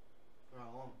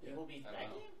 Well, He will be I that don't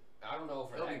know. game. I don't know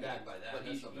if He'll that be back game, by then. but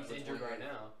he's That's November injured right 28th.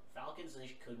 now. Falcons they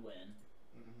could win.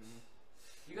 mm-hmm.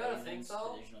 You gotta think Ravens,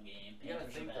 though. Divisional game. You gotta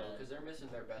Panthers think are though, bad. because they're missing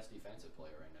their best defensive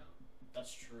player right now.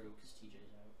 That's true because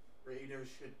TJ's out. Raiders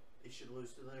should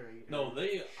lose to the Raiders. No,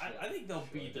 I think they'll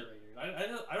beat the Raiders.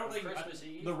 I don't think Christmas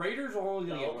Eve. the Raiders are only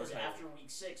gonna No, get because worse. after week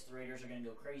 6, the Raiders are going to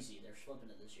go crazy. They're flipping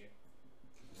it this year.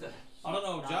 I don't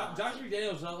know. Nah. Josh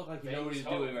McDaniels does not look like you know what he's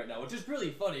Vegas doing right now, which is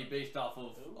really funny based off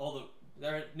of Who? all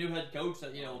their new head coach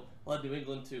that led New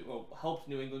England to or helped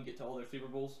New England get to all their Super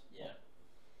Bowls. Yeah.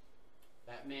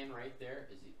 That man right there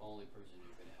is the only person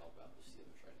who's going to help out the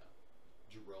Steelers right now.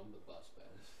 Jerome the Bus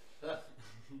Bettis.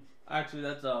 Actually,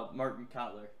 that's Martin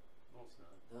Cutler. No, it's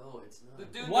not. No, it's not. The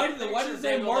dude Why in the did they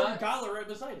say picture Martin that? Cutler right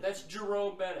beside it? That's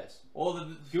Jerome Bettis. Well,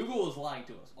 Google is lying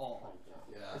to us all.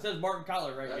 Yeah. It says Martin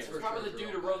Cutler right That's here. It's probably the dude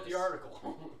who wrote the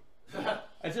article.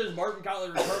 It says Martin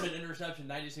Cutler returned an interception,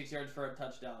 96 yards for a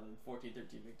touchdown, and 14-13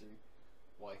 victory.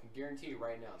 Well, I can guarantee you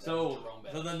right now that's So Jerome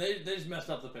Bettis. so then they just messed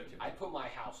up the picture. I put my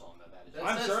house on that. That is. That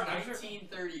I'm says sure- I'm sure-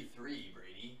 1933,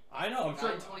 Brady. I know, I'm sure.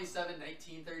 9/27,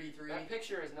 1933. That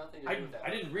picture has nothing to do with that. I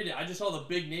didn't read it. I just saw the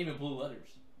big name in blue letters.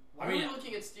 Why I mean, are we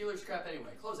looking at Steelers crap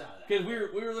anyway? Close out of that. because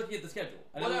we were looking at the schedule.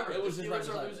 And Whatever. It was the just right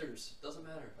Steelers are beside it. losers. Doesn't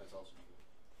matter. That's also true.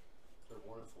 They're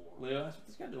 1-4. Leo asked what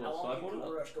the schedule How was, so I long can pulled it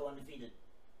Cooper up. Rush go undefeated?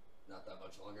 Not that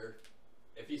much longer.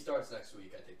 If he starts next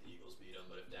week, I think the Eagles beat him.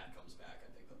 But if Dak comes back,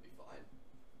 I think they'll be fine.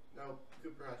 No,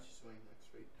 Cooper has to swing next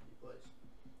week. He plays.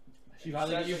 That's the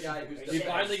guy who's You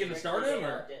finally gonna start him,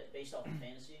 or? Based off of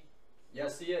fantasy?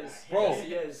 Yes, he is. Bro, yes,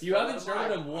 he is. You haven't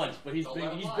started him once, but he's Don't been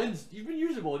let him lie.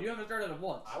 usable. And you haven't started him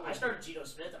once. I started Geno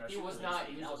Smith and He was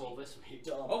not usable this week.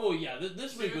 Dumb. Oh well, yeah.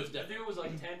 This week was The different. dude was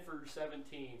like 10 for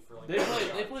 17 for like. They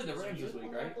played the Was he Rams this usable week,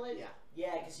 when they right? played? Yeah.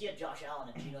 Yeah, because he had Josh Allen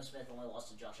and Geno Smith only lost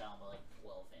to Josh Allen by like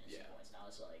 12 fantasy Yeah. points. Now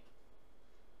it's like.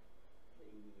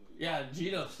 Yeah,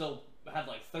 Gino still had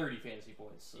like 30 fantasy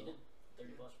points. So. He did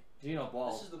 30 plus. Gino This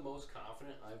balls. is the most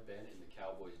confident I've been in the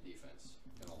Cowboys defense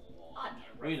in a long, I mean,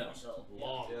 We know. rightfully so.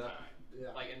 long Yeah. time.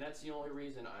 Yeah. Like, and that's the only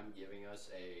reason I'm giving us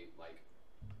a like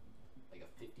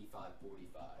a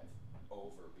 55-45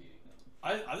 over beating them.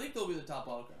 I think they'll be the top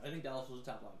wild card. I think Dallas was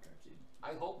the top wild card seed.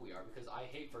 I hope we are because I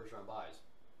hate first round buys.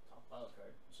 Top wild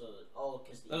card. So,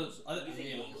 because the Those- Eagles, you think the the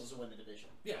Eagles. Eagles will win the division?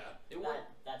 Yeah. It would.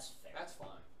 That's fair. That's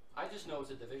fine. I just know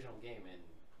it's a divisional game, and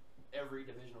every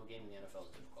divisional game in the NFL is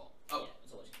difficult. Oh. Yeah,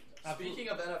 it's always gonna be tough. Absolutely. Speaking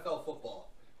of NFL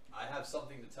football, I have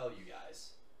something to tell you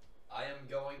guys. I am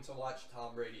going to watch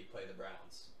Tom Brady play the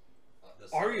Browns.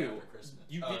 This Are Sunday you? After Christmas.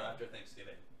 You or did- after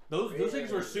Thanksgiving. Those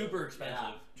things were super expensive.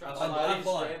 Yeah. I'm not Somebody's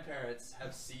fun. grandparents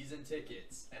have season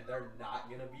tickets, and they're not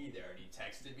going to be there. And he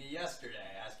texted me yesterday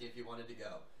asking if he wanted to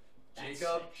go. That's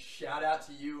Jacob, sick. shout out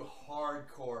to you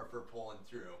hardcore for pulling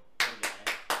through.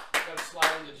 Gotta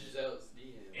slide into Giselle's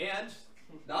DM. And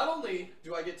not only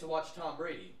do I get to watch Tom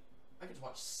Brady, I get to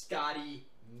watch Scotty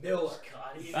Miller.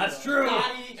 Scotty That's Miller.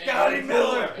 true. Scotty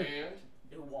Miller. And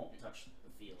It won't touch the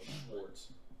field. Schwartz.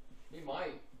 He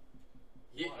might.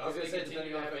 I was gonna say,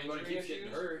 depending on if have everybody injury keeps getting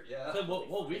issues? hurt, yeah. So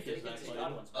what week If is it that? gets actually?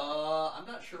 Godwin's back. I'm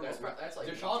not sure. That's what that's like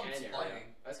Deshaun's week 10 area. playing.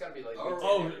 That's gotta be like Oh, week 10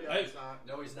 oh, area. Yeah, I- it's not.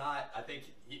 No, he's not. I think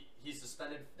he's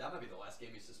suspended. That might be the last game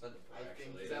he's suspended for. I think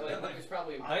Actually, Is that like it's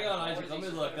probably? Hang on, what Isaac. is Let he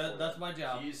me look. suspended for? That's my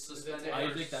job. he's suspended.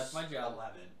 Isaac, for that's my job.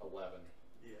 11. 11.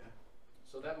 Yeah.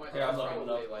 So that might Here, I'm that's looking it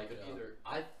probably up. like Look it up. either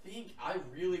I think I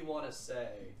really want to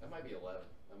say that might be 11.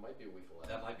 That might be week 11.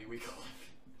 that might be week 11.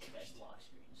 Best lock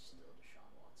screen is still Deshaun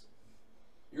Watson.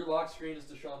 Your lock screen is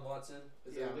Deshaun Watson.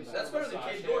 Is Yeah, it at least that's on a better than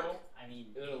massage Cade table? Dork. I mean,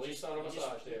 Is it at least on a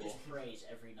massage he table? just prays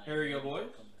every night. Here you go, boys.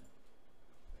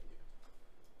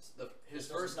 His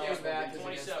This first is game not back the is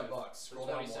against the 27th. Bucks. The Scroll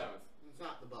down one. 27th. It's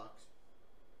not the Bucks.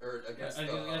 Or against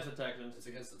Against the the Texans. it's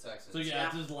against the Texans. So yeah,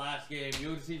 it's his last game. You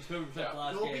would see his coverage Yeah. the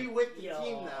last He'll be game. with the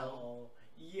team now.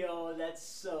 Yo, that's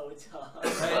so tough.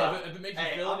 Hey, if it makes you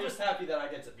Hey, feel I'm any, just happy that I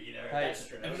get to be there. hey, That's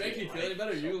true. if it makes you feel any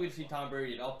better, you're going to see Tom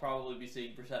Brady, and I'll probably be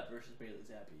seeing Brissett versus Bailey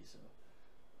Zappi. So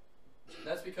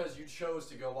That's because you chose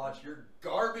to go watch your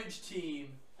garbage team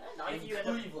Not in if you end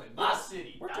up, Cleveland, my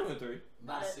city, we're 2-3.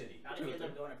 my city. not if you end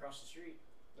up going across the street.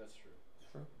 That's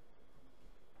true.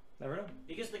 Never know.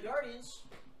 Because the Guardians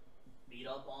beat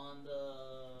up on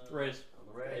the Rays.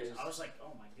 On the Rays. I was like,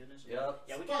 oh my goodness. Yep.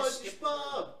 Yeah, we kind of skipped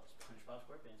SpongeBob. SpongeBob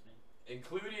SquarePants, man.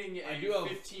 Including I a do have-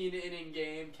 15-inning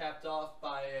game capped off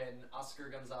by an Oscar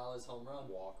Gonzalez home run.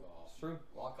 Walk off. It's true.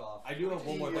 Walk off. I do have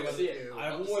one more thing. Let's On see the, it. I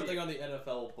have Let's one more see thing it. on the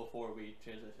NFL before we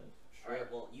transition. All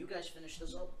right, well, you guys finish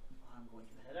this up. I'm going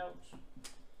to head out.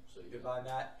 So you Goodbye,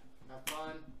 Matt. Have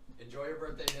fun. Enjoy your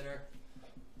birthday dinner.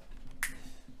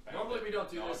 Normally we don't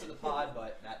do this in the pod,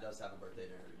 but Matt does have a birthday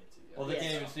dinner to get to. Well, they Yes.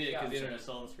 can't even see it Yeah, because the I'm internet's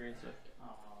still on the screen. So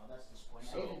Oh, that's disappointing.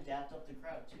 So- I even dapped up the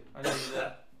crowd, too. I know you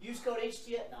did. Use code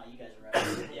HTS. No, you guys are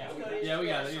right. Yeah, Use we code got it. Yeah, we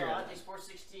got it. HTS, You're right. Sports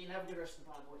 16. Have a good rest of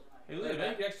the pod, boys. Hey, look,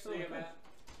 make the extra See you, time. Matt.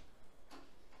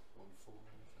 Won 4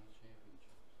 NFL championships.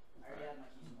 I already have my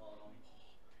keys and wallet on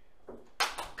me.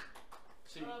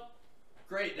 See, Shut up.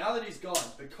 Great. Now that he's gone,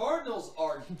 the Cardinals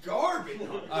are garbage.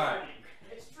 All right.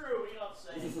 It's true. You know what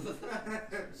I'm saying.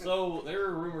 So there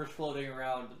are rumors floating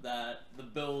around that the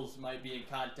Bills might be in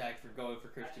contact for going for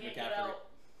I Christian can't get McCaffrey. out.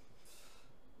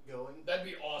 going. That'd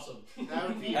be awesome. That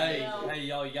would be Hey, No. hey,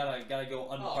 y'all, you gotta go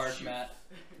unpark shoot. Matt.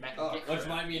 Matt, Oh, get Which crap.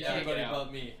 might mean Yeah, anybody get out.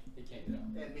 but me. He can't get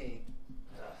out. and me.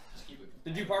 Just keep it.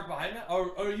 Did you park behind Matt?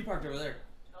 Oh, you parked over there.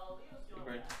 Oh, Leo's doing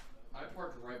Great. that. I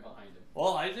parked right behind him.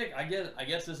 Well, Isaac, I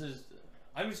guess this is.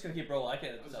 I'm just gonna keep rolling. I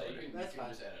can't I was tell like, you. you can, That's you can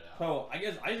fine. just edit out. So I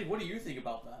guess Isaac, what do you think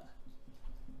about that?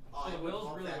 Oh, So I the would Bills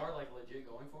love really that. are like legit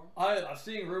going for him. I'm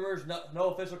seeing rumors. No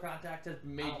official contact has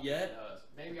been I made don't think yet. it does.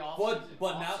 Maybe off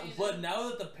But now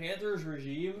that the Panthers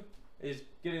regime is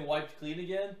getting wiped clean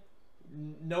again,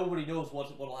 nobody knows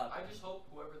what'll happen. I just hope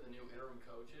whoever the new interim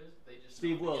coach is, they just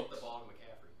Steve know to Wilkes. get the ball to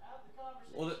McCaffrey. Have the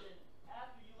conversation Well,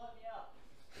 after you let me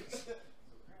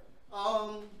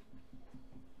out.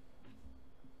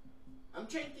 I'm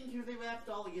trying to think who they would have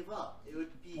to all give up. It would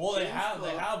be. Well, they James have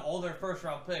Cook, all their first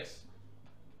round picks.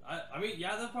 I mean,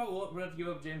 yeah, they'll probably would have to give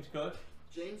up James Cook,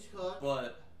 James Cook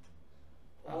but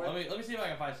or, let me see if I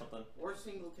can find something. or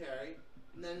Singletary,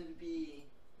 and then it'd be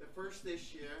the first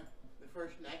this year, the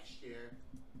first next year,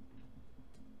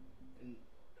 and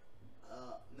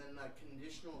then a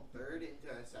conditional third into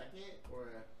a second, or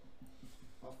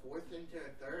a fourth into a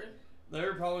third.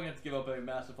 They're probably going to have to give up a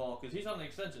massive haul because he's on an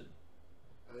extension.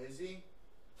 Oh, is he?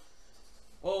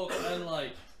 Well, and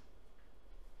like,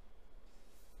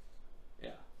 yeah,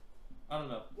 I don't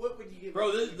know. What would you give? Bro,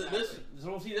 up this exactly?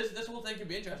 so see this whole thing could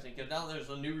be interesting because now there's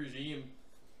a new regime.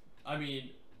 I mean,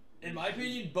 in my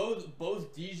opinion, both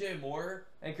DJ Moore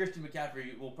and Christian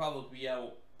McCaffrey will probably be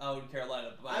out in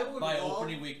Carolina I would by love-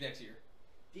 opening week next year.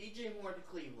 DJ Moore to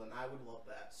Cleveland. I would love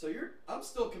that. So I'm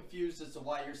still confused as to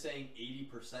why you're saying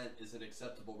 80% is an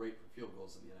acceptable rate for field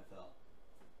goals in the NFL.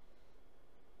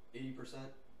 80%,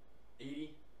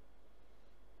 80.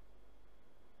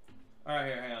 All right,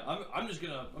 here, hang on. I'm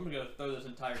gonna throw this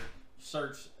entire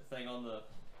search thing on the.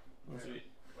 Let's see.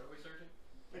 What are we searching?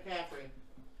 McCaffrey.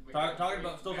 Talking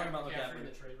about McCaffrey.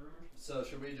 The trade rumors. So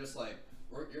should we just like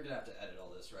you're gonna have to edit all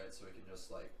this, right? So we can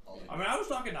just like all. I mean, I was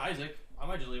talking to Isaac. I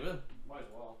might just leave it. Might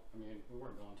as well. I mean, we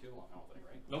weren't going too long, I don't think,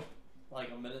 right? Nope. Like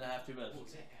a minute and a half, 2 minutes.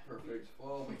 Perfect.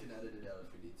 Well, we can edit it out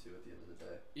if we need to at the end of the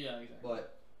day. Yeah, exactly.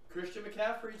 But Christian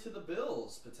McCaffrey to the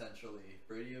Bills potentially.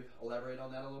 Brady, elaborate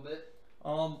on that a little bit.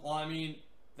 Well, I mean,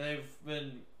 they've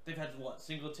had what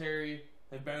Singletary.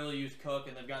 They've barely used Cook,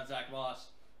 and they've got Zach Moss.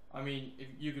 I mean, if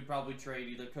you could probably trade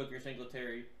either Cook or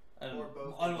Singletary, and Or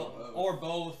both. or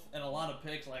both, and a lot of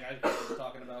picks like I was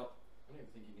talking about. I don't even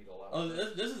think you need a lot Oh,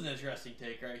 of this is an interesting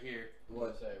take right here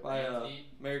What say? by Rams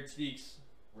Merritt Steeks.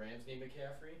 need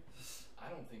McCaffrey? I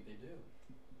don't think they do.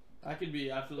 That could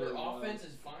be absolutely. Their wild. offense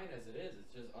is fine as it is.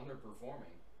 It's just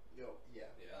underperforming. Yo, yeah.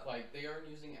 Yeah. Like they aren't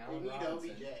using They Allen need Robinson.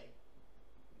 OBJ.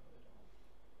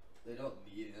 They don't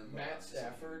need him. Matt Obviously,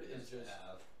 Stafford he is does just-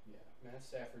 have. Yeah, Matt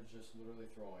Stafford's just literally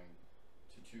throwing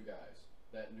to two guys.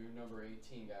 That new number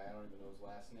 18 guy, I don't even know his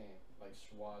last name, like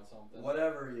Schwad something.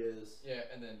 Whatever he is. Yeah,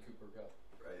 and then Cooper Kupp.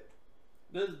 Right.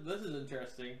 This is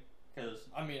interesting because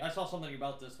I mean I saw something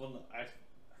about this when I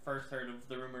first heard of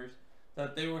the rumors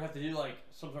that they would have to do like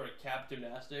some sort of cap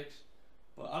gymnastics,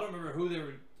 but I don't remember who they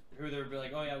would be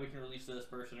like, oh yeah, we can release this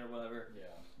person or whatever,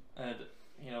 Yeah, and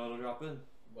it'll drop in.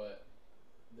 but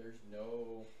there's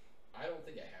no. I don't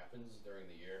think it happens during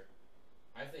the year.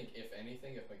 I think if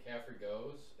anything, if McCaffrey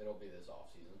goes, it'll be this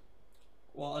offseason.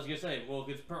 Well, I was gonna say,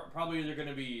 it's probably either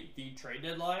gonna be the trade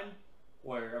deadline,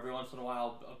 where every once in a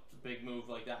while a big move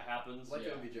like that happens. Like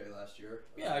Yeah. OBJ last year.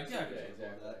 Yeah, exactly. Yeah,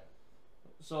 exactly.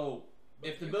 So But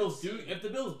if the you Bills could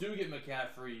see- do get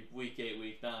McCaffrey week 8,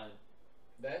 week 9,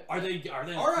 That are they?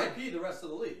 R.I.P. the rest of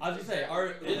the league. I was gonna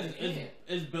say, They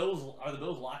is Bills are the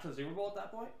Bills locked to the Super Bowl at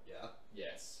that point? Yeah.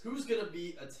 Yes. Who's gonna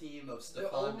beat a team of The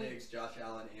Stephon only- Diggs, Josh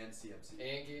Allen, and CMC?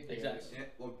 And Gabe Exactly. Davis. And,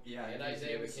 well, yeah, And Gabe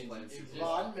Isaiah Davis McKenzie. playing Super Exactly.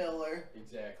 Bowl. Von Miller.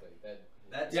 Exactly.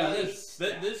 That Yeah, team-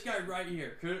 this guy right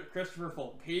here, Christopher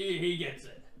Fulp, he gets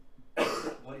it. What do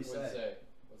you What's that say? say?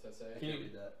 What's that say? I Can you- can't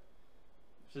read that.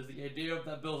 Says the idea of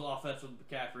that Bills offense with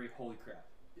McCaffrey, holy crap,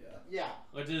 Yeah. Yeah.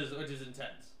 which is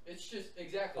intense. It's just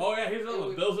exactly. Oh yeah, here's It another one.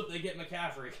 would- Bills if they get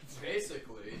McCaffrey.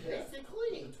 Basically. Yeah.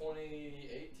 Basically. The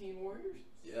 2018 Warriors.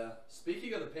 Yeah.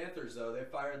 Speaking of the Panthers, though, they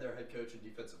fired their head coach and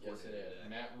defensive Yes, it coordinator is. today.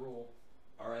 Matt Rule.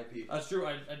 R.I.P. That's true.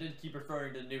 I did keep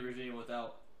referring to the new regime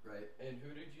without Right. And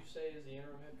who did you say is the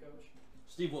interim head coach?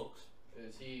 Steve Wilkes.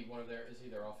 Is he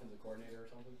their offensive coordinator or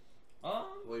something?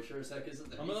 Well, he sure as heck isn't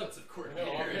the I'm gonna- defensive coordinator,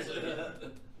 No, is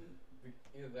it?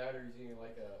 Either that or he's getting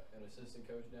like an assistant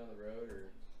coach down the road or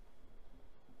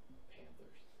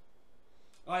Panthers.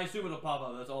 I assume it'll pop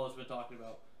up. That's all it's been talking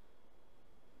about.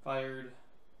 Fired.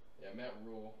 Yeah, Matt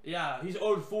Rule. Yeah, he's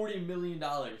owed $40 million.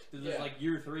 This is Yeah. like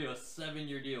year 3 of a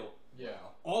 7-year deal. Yeah.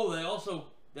 Wow. Oh,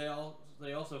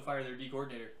 they also fired their D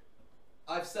coordinator.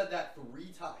 I've said that 3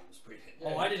 times, Braden.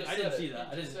 Oh, I didn't see that.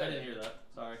 I didn't hear that.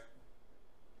 Sorry.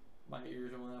 My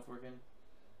ears are not working.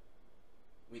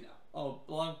 We know. Oh,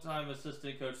 long-time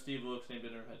assistant coach Steve Wilkes named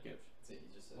interim head coach. See,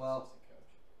 he just said Well, assistant coach.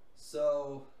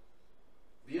 So,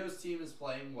 Vito's team is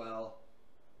playing well.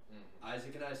 Mm-hmm.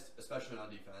 Isaac and I, especially on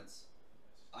defense,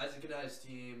 Isaac and I's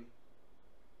team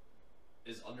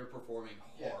is underperforming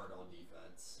hard on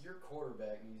defense. Your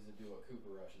quarterback needs to do what Cooper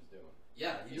Rush is doing.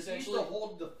 Yeah, he just needs to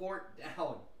hold the fort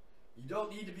down. You don't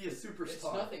need to be a superstar. It's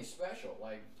nothing special.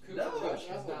 Like Cooper Rush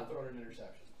has not thrown an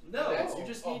interception. No, That's you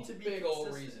just need to be big consistent.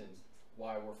 old reason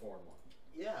why we're 4-1.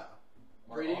 Yeah.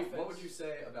 Brady, what would you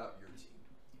say about your team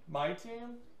My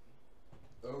team?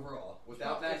 overall,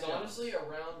 without Mac It's Jones? honestly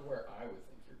around where I would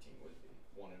think your team would be.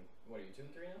 What are you, 2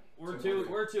 and 3 now? We're 2 and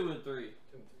 3. 2 and 3.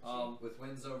 With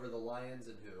wins over the Lions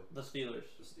and who? The Steelers.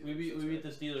 The Steelers, We that's beat right. the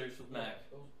Steelers with Mac.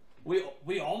 Those-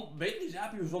 We all Bailey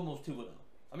Zappi was almost 2-0.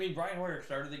 I mean, Brian Hoyer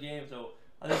started the game, so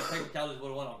I think technicalities would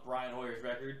have went on Brian Hoyer's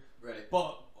record. Right.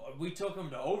 But we took him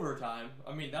to overtime.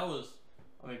 I mean,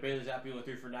 Bailey Zappi went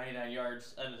through for 99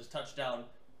 yards, and his touchdown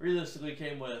realistically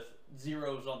came with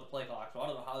zeros on the play clock. So I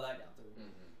don't know how that got through.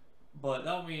 Mm-hmm. But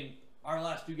that would mean our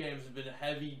last 2 games have been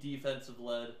heavy defensive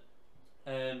led,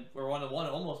 and we're 1-1,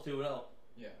 almost 2-0.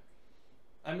 Yeah.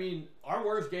 I mean, our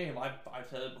worst game, I've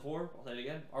said it before, I'll say it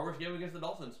again, our worst game against the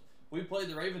Dolphins. We played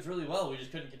the Ravens really well, we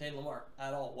just couldn't contain Lamar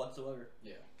at all, whatsoever.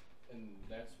 Yeah. And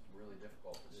that's really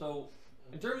difficult to do. So,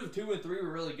 in terms of 2 and 3, we're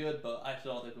really good, but I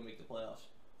still don't think we'll make the playoffs.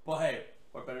 But hey,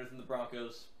 we're better than the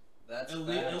Broncos. That's At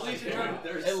bad.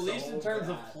 least in terms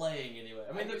of playing, anyway.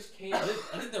 I mean, I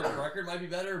think their record might be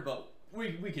better, but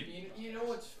we could. You know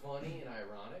what's funny and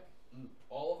ironic?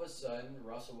 All of a sudden,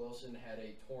 Russell Wilson had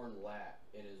a torn lat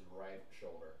in his right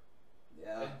shoulder.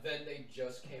 Yeah. And then they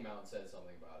just came out and said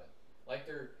something about it. Like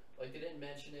they didn't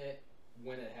mention it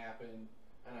when it happened,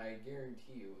 and I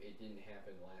guarantee you it didn't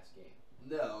happen last game.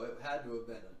 No, it had to have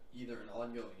been either an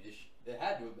ongoing issue. It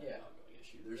had to have been an ongoing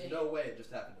issue. There's no way it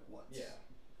just happened at once. Yeah.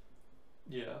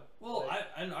 Yeah. Well,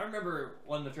 I remember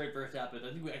when the trade first happened,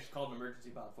 I think we actually called an emergency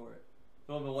pod for it. It's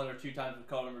only been 1 or 2 times we've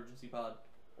called an emergency pod.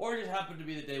 Or it just happened to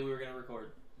be the day we were going to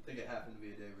record. I think it happened to be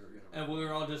a day we were going to record. And we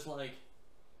were all just like,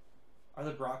 are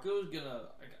the Broncos going to...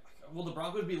 Will the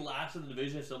Broncos be last in the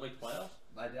division and still make the playoffs?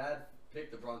 My dad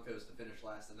picked the Broncos to finish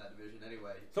last in that division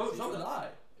anyway. So did I.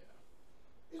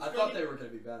 I thought they were going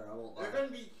to be better. I won't lie.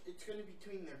 It's going to be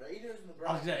between the Raiders and the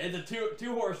I was Broncos. gonna say, it's a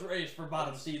two-horse race for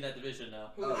bottom seed in that division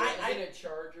now. Who isn't it?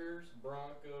 Chargers,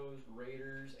 Broncos,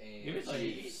 Raiders, and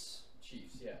Chiefs.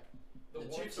 Chiefs, yeah. The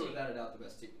Chiefs are without a doubt the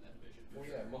best team in that division. Well,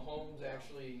 yeah, Mahomes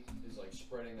actually is like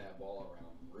spreading that ball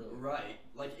around really well. Right.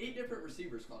 Like 8 different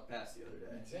receivers caught a pass the other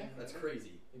day. Exactly. That's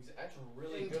crazy. That's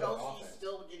really And good Kelsey's offense.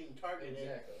 still getting targeted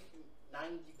Exactly.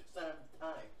 90% of the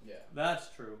time. Yeah. That's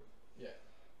true. Yeah.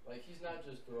 Like he's not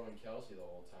just throwing Kelsey the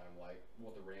whole time, like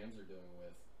what the Rams are doing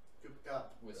with Cooper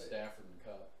Kupp. Stafford and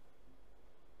Cup.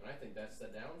 And I think that's the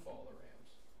downfall of the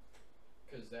Rams,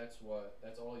 because that's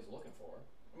all he's looking for.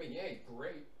 I mean, yeah, he's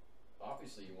great.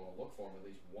 Obviously, you want to look for him at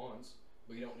least once,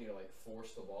 but you don't need to like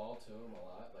force the ball to him a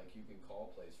lot. Like you can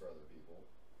call plays for other people.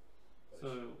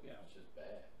 But it's just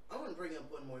bad. I want to bring up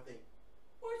one more thing.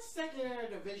 We're second in our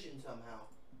division somehow.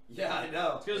 Yeah, I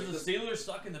know. Because the Steelers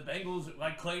suck and the Bengals,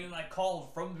 like Clayton and I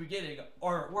called from the beginning,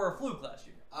 were a fluke last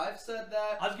year. I've said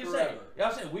that I was gonna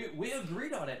forever. say, we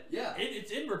agreed on it. Yeah.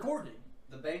 It's in recording.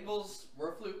 The Bengals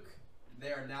were a fluke.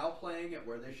 They are now playing at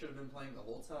where they should have been playing the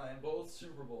whole time. Both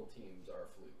Super Bowl teams are a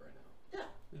fluke right now.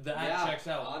 That checks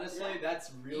out. Honestly,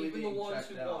 that's really Even being the ones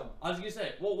checked who out. won. I was gonna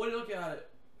say, well, what are you looking at it?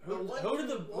 Who did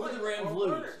the Rams or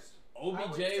lose? worse. I would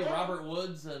OBJ, say. Robert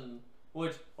Woods, and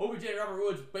OBJ and Robert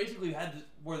Woods basically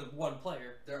were the one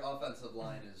player. Their offensive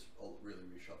line is really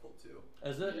reshuffled too.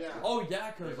 Is it? Yeah. Oh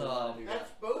yeah, because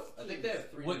That's both I teams. think they have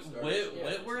 3 new starters.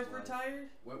 Whitworth retired,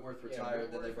 Whitworth Yeah,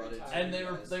 retired. Then they Whitworth brought in retired. and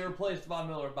two guys. they replaced Von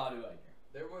Miller with Bobby Wagner.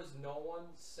 There was no one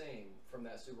same from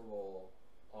that Super Bowl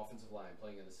offensive line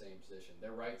playing in the same position.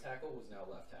 Their right tackle was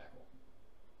now left tackle,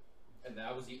 and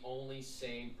that was the only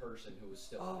same person who was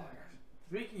still in there.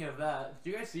 Speaking of that,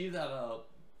 did you guys see that?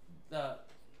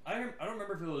 I don't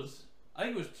remember if it was. I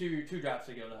think it was two drafts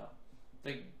ago now.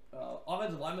 The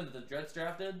offensive lineman that the Jets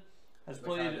drafted has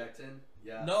played.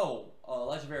 Yeah. No,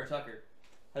 Legendary Tucker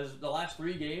has the last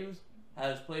 3 games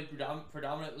has played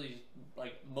predominantly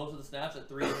like most of the snaps at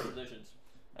 3 different positions,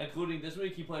 including this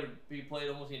week he played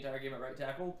almost the entire game at right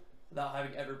tackle without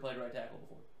having ever played right tackle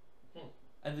before.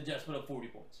 And the Jets put up 40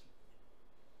 points.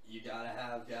 You gotta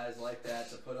have guys like that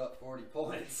to put up 40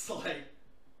 points. Like,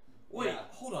 Wait, Yeah.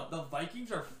 hold on. The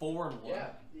Vikings are 4-1. Yeah.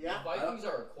 Yeah. The Vikings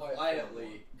are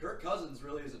quietly. Kirk Cousins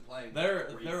really isn't playing.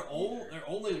 Their great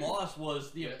only Dude. loss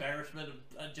was the Yeah. embarrassment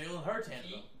of Jalen Hurts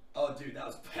handed them. Oh, dude, that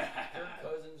was bad. Kirk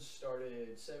Cousins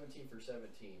started 17 for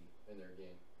 17 in their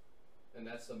game. And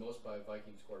that's the most by a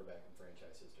Vikings quarterback in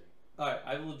franchise history. Alright,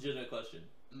 I have a legitimate question.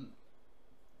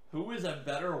 Who is a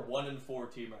better 1-4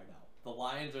 team right now? The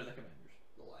Lions or the Commanders?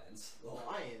 The Lions. The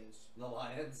Lions. The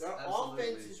Lions. Their absolutely.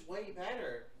 offense is way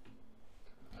better.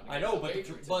 I know, The but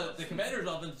Patriots the Commanders'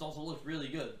 offense also looks really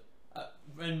good.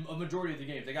 In a majority of the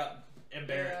games, they got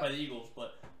embarrassed by the Eagles,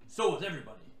 but so was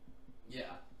everybody. Yeah.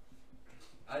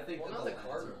 I think Well, that not the the Lions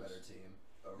Cardinals. are a better team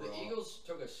The overall. Eagles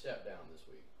took a step down this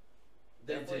week.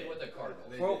 They Definitely did. with the Cardinals.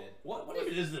 They Bro, did. what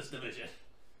even is this division?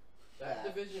 That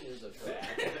Bad. division is a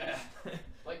trash.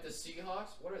 Like the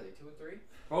Seahawks, what are they, 2 and 3?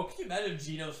 Bro, can you imagine if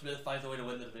Geno Smith finds a way to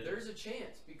win the division? There's a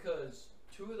chance because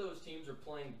 2 of those teams are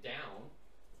playing down,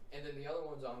 and then the other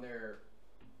one's on their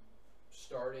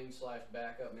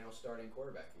starting/backup, now starting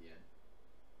quarterback again.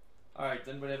 Alright, does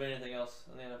anybody have anything else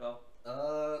in the NFL?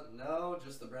 No,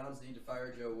 just the Browns need to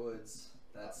fire Joe Woods.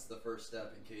 That's the first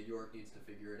step, and Cade York needs to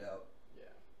figure it out. Yeah.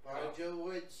 Fire Joe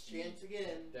Woods, chance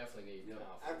again. Definitely need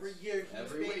confidence. Every year he's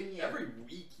Every been week, here. every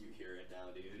week you hear it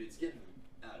now, dude. It's getting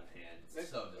out of hand. It's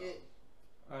so dumb.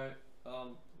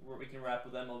 Alright, we can wrap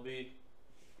with MLB.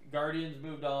 Guardians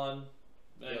moved on.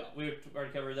 Yeah. We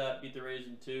already covered that. Beat the Rays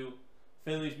in 2.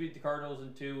 Phillies beat the Cardinals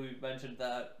in 2. We mentioned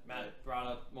that. Matt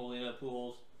Brana, Molina,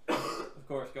 Pujols, of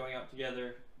course, going out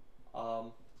together.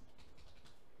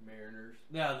 Mariners.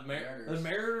 Yeah, the Mariners.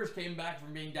 Mariners came back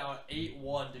from being down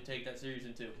 8-1 to take that series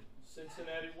in 2.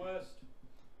 Cincinnati West.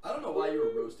 I don't know why you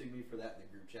were roasting me for that in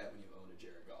the group chat when you own a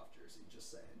Jared Goff jersey.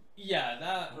 Just saying. Yeah,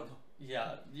 I don't know.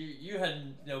 yeah, you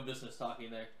had no business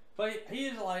talking there. But he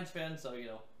is a Lions fan, so, it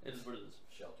is what it is.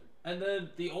 Sheltered. And then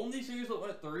the only series that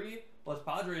went 3 was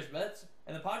Padres Mets,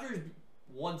 and the Padres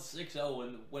won 6-0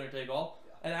 in winner take all.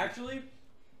 Yeah. And actually,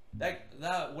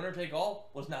 that winner take all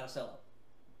was not a sellout.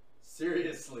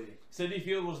 Seriously, Citi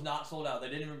Field was not sold out. They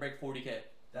didn't even break 40K.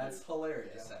 that's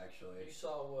hilarious. Yeah. Actually, You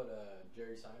saw what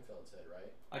Jerry Seinfeld said,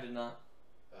 right? I did not.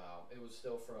 It was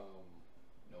still from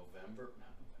November.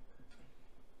 Not November. When was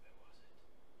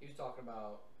it? He was talking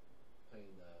about playing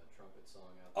the trumpet song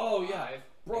out there. Oh, yeah. live,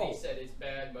 Bro. And he said it's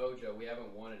bad mojo. We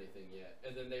haven't won anything yet.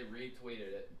 And then they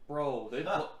retweeted it. Bro,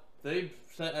 they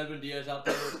sent Edwin Diaz out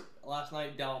there last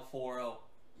night down 4-0.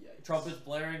 Yikes. Trumpets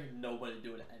blaring, nobody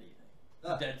doing anything.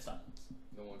 Dead silence.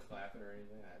 No one clapping or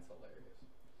anything. That's hilarious.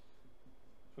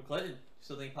 So Clayton, you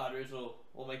still think Padres will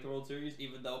make the World Series,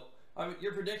 even though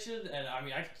your prediction, and I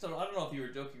don't know if you were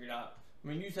joking or not. I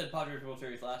mean, you said Padres World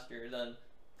Series last year, and then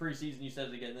preseason you said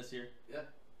it again this year. Yeah,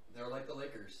 they're like the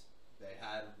Lakers. They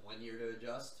had 1 year to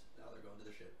adjust. Now they're going to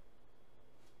the ship.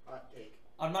 Hot take.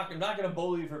 I'm not gonna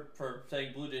bully you for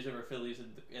saying Blue Jays over Phillies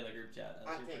in the group chat. That's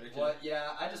I your think prediction. What? Yeah,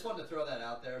 I just wanted to throw that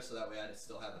out there so that way I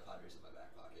still have the Padres in my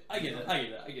back pocket. I get it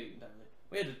entirely.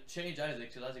 We had to change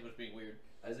Isaac because Isaac was being weird.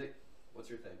 Isaac, what's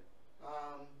your thing?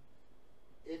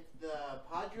 If the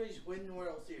Padres win the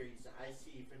World Series, I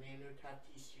see Fernando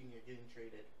Tatis Jr. getting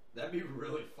traded. That'd be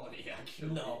really funny, actually.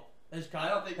 No, I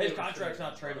don't think they his would contract's trade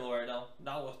not him, tradable right now.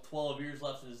 Not with 12 years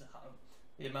left in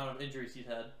the amount of injuries he's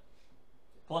had.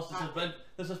 Plus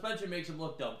the suspension makes him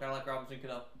look dumb, kind of like Robinson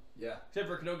Cano. Yeah. Except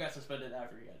for Cano got suspended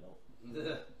after he got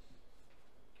adult.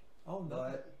 Oh no!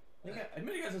 But I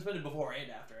mean, he got suspended before and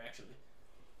after, actually.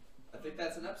 I think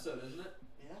that's an episode, isn't it?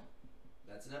 Yeah.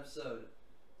 That's an episode.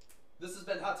 This has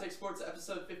been Hot Take Sports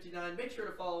episode 59. Make sure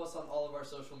to follow us on all of our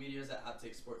social medias at Hot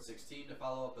Take Sports 16 to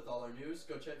follow up with all our news.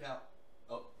 Go check out.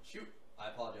 Oh shoot! I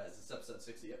apologize. It's episode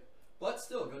 60. But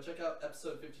still, go check out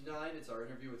episode 59. It's our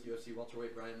interview with UFC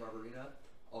welterweight Brian Barberina.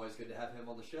 Always good to have him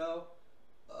on the show.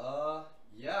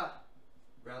 Yeah.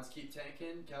 Browns keep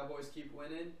tanking. Cowboys keep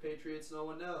winning. Patriots, no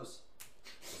one knows.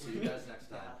 See you guys next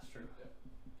time. Yeah, that's true. Yeah.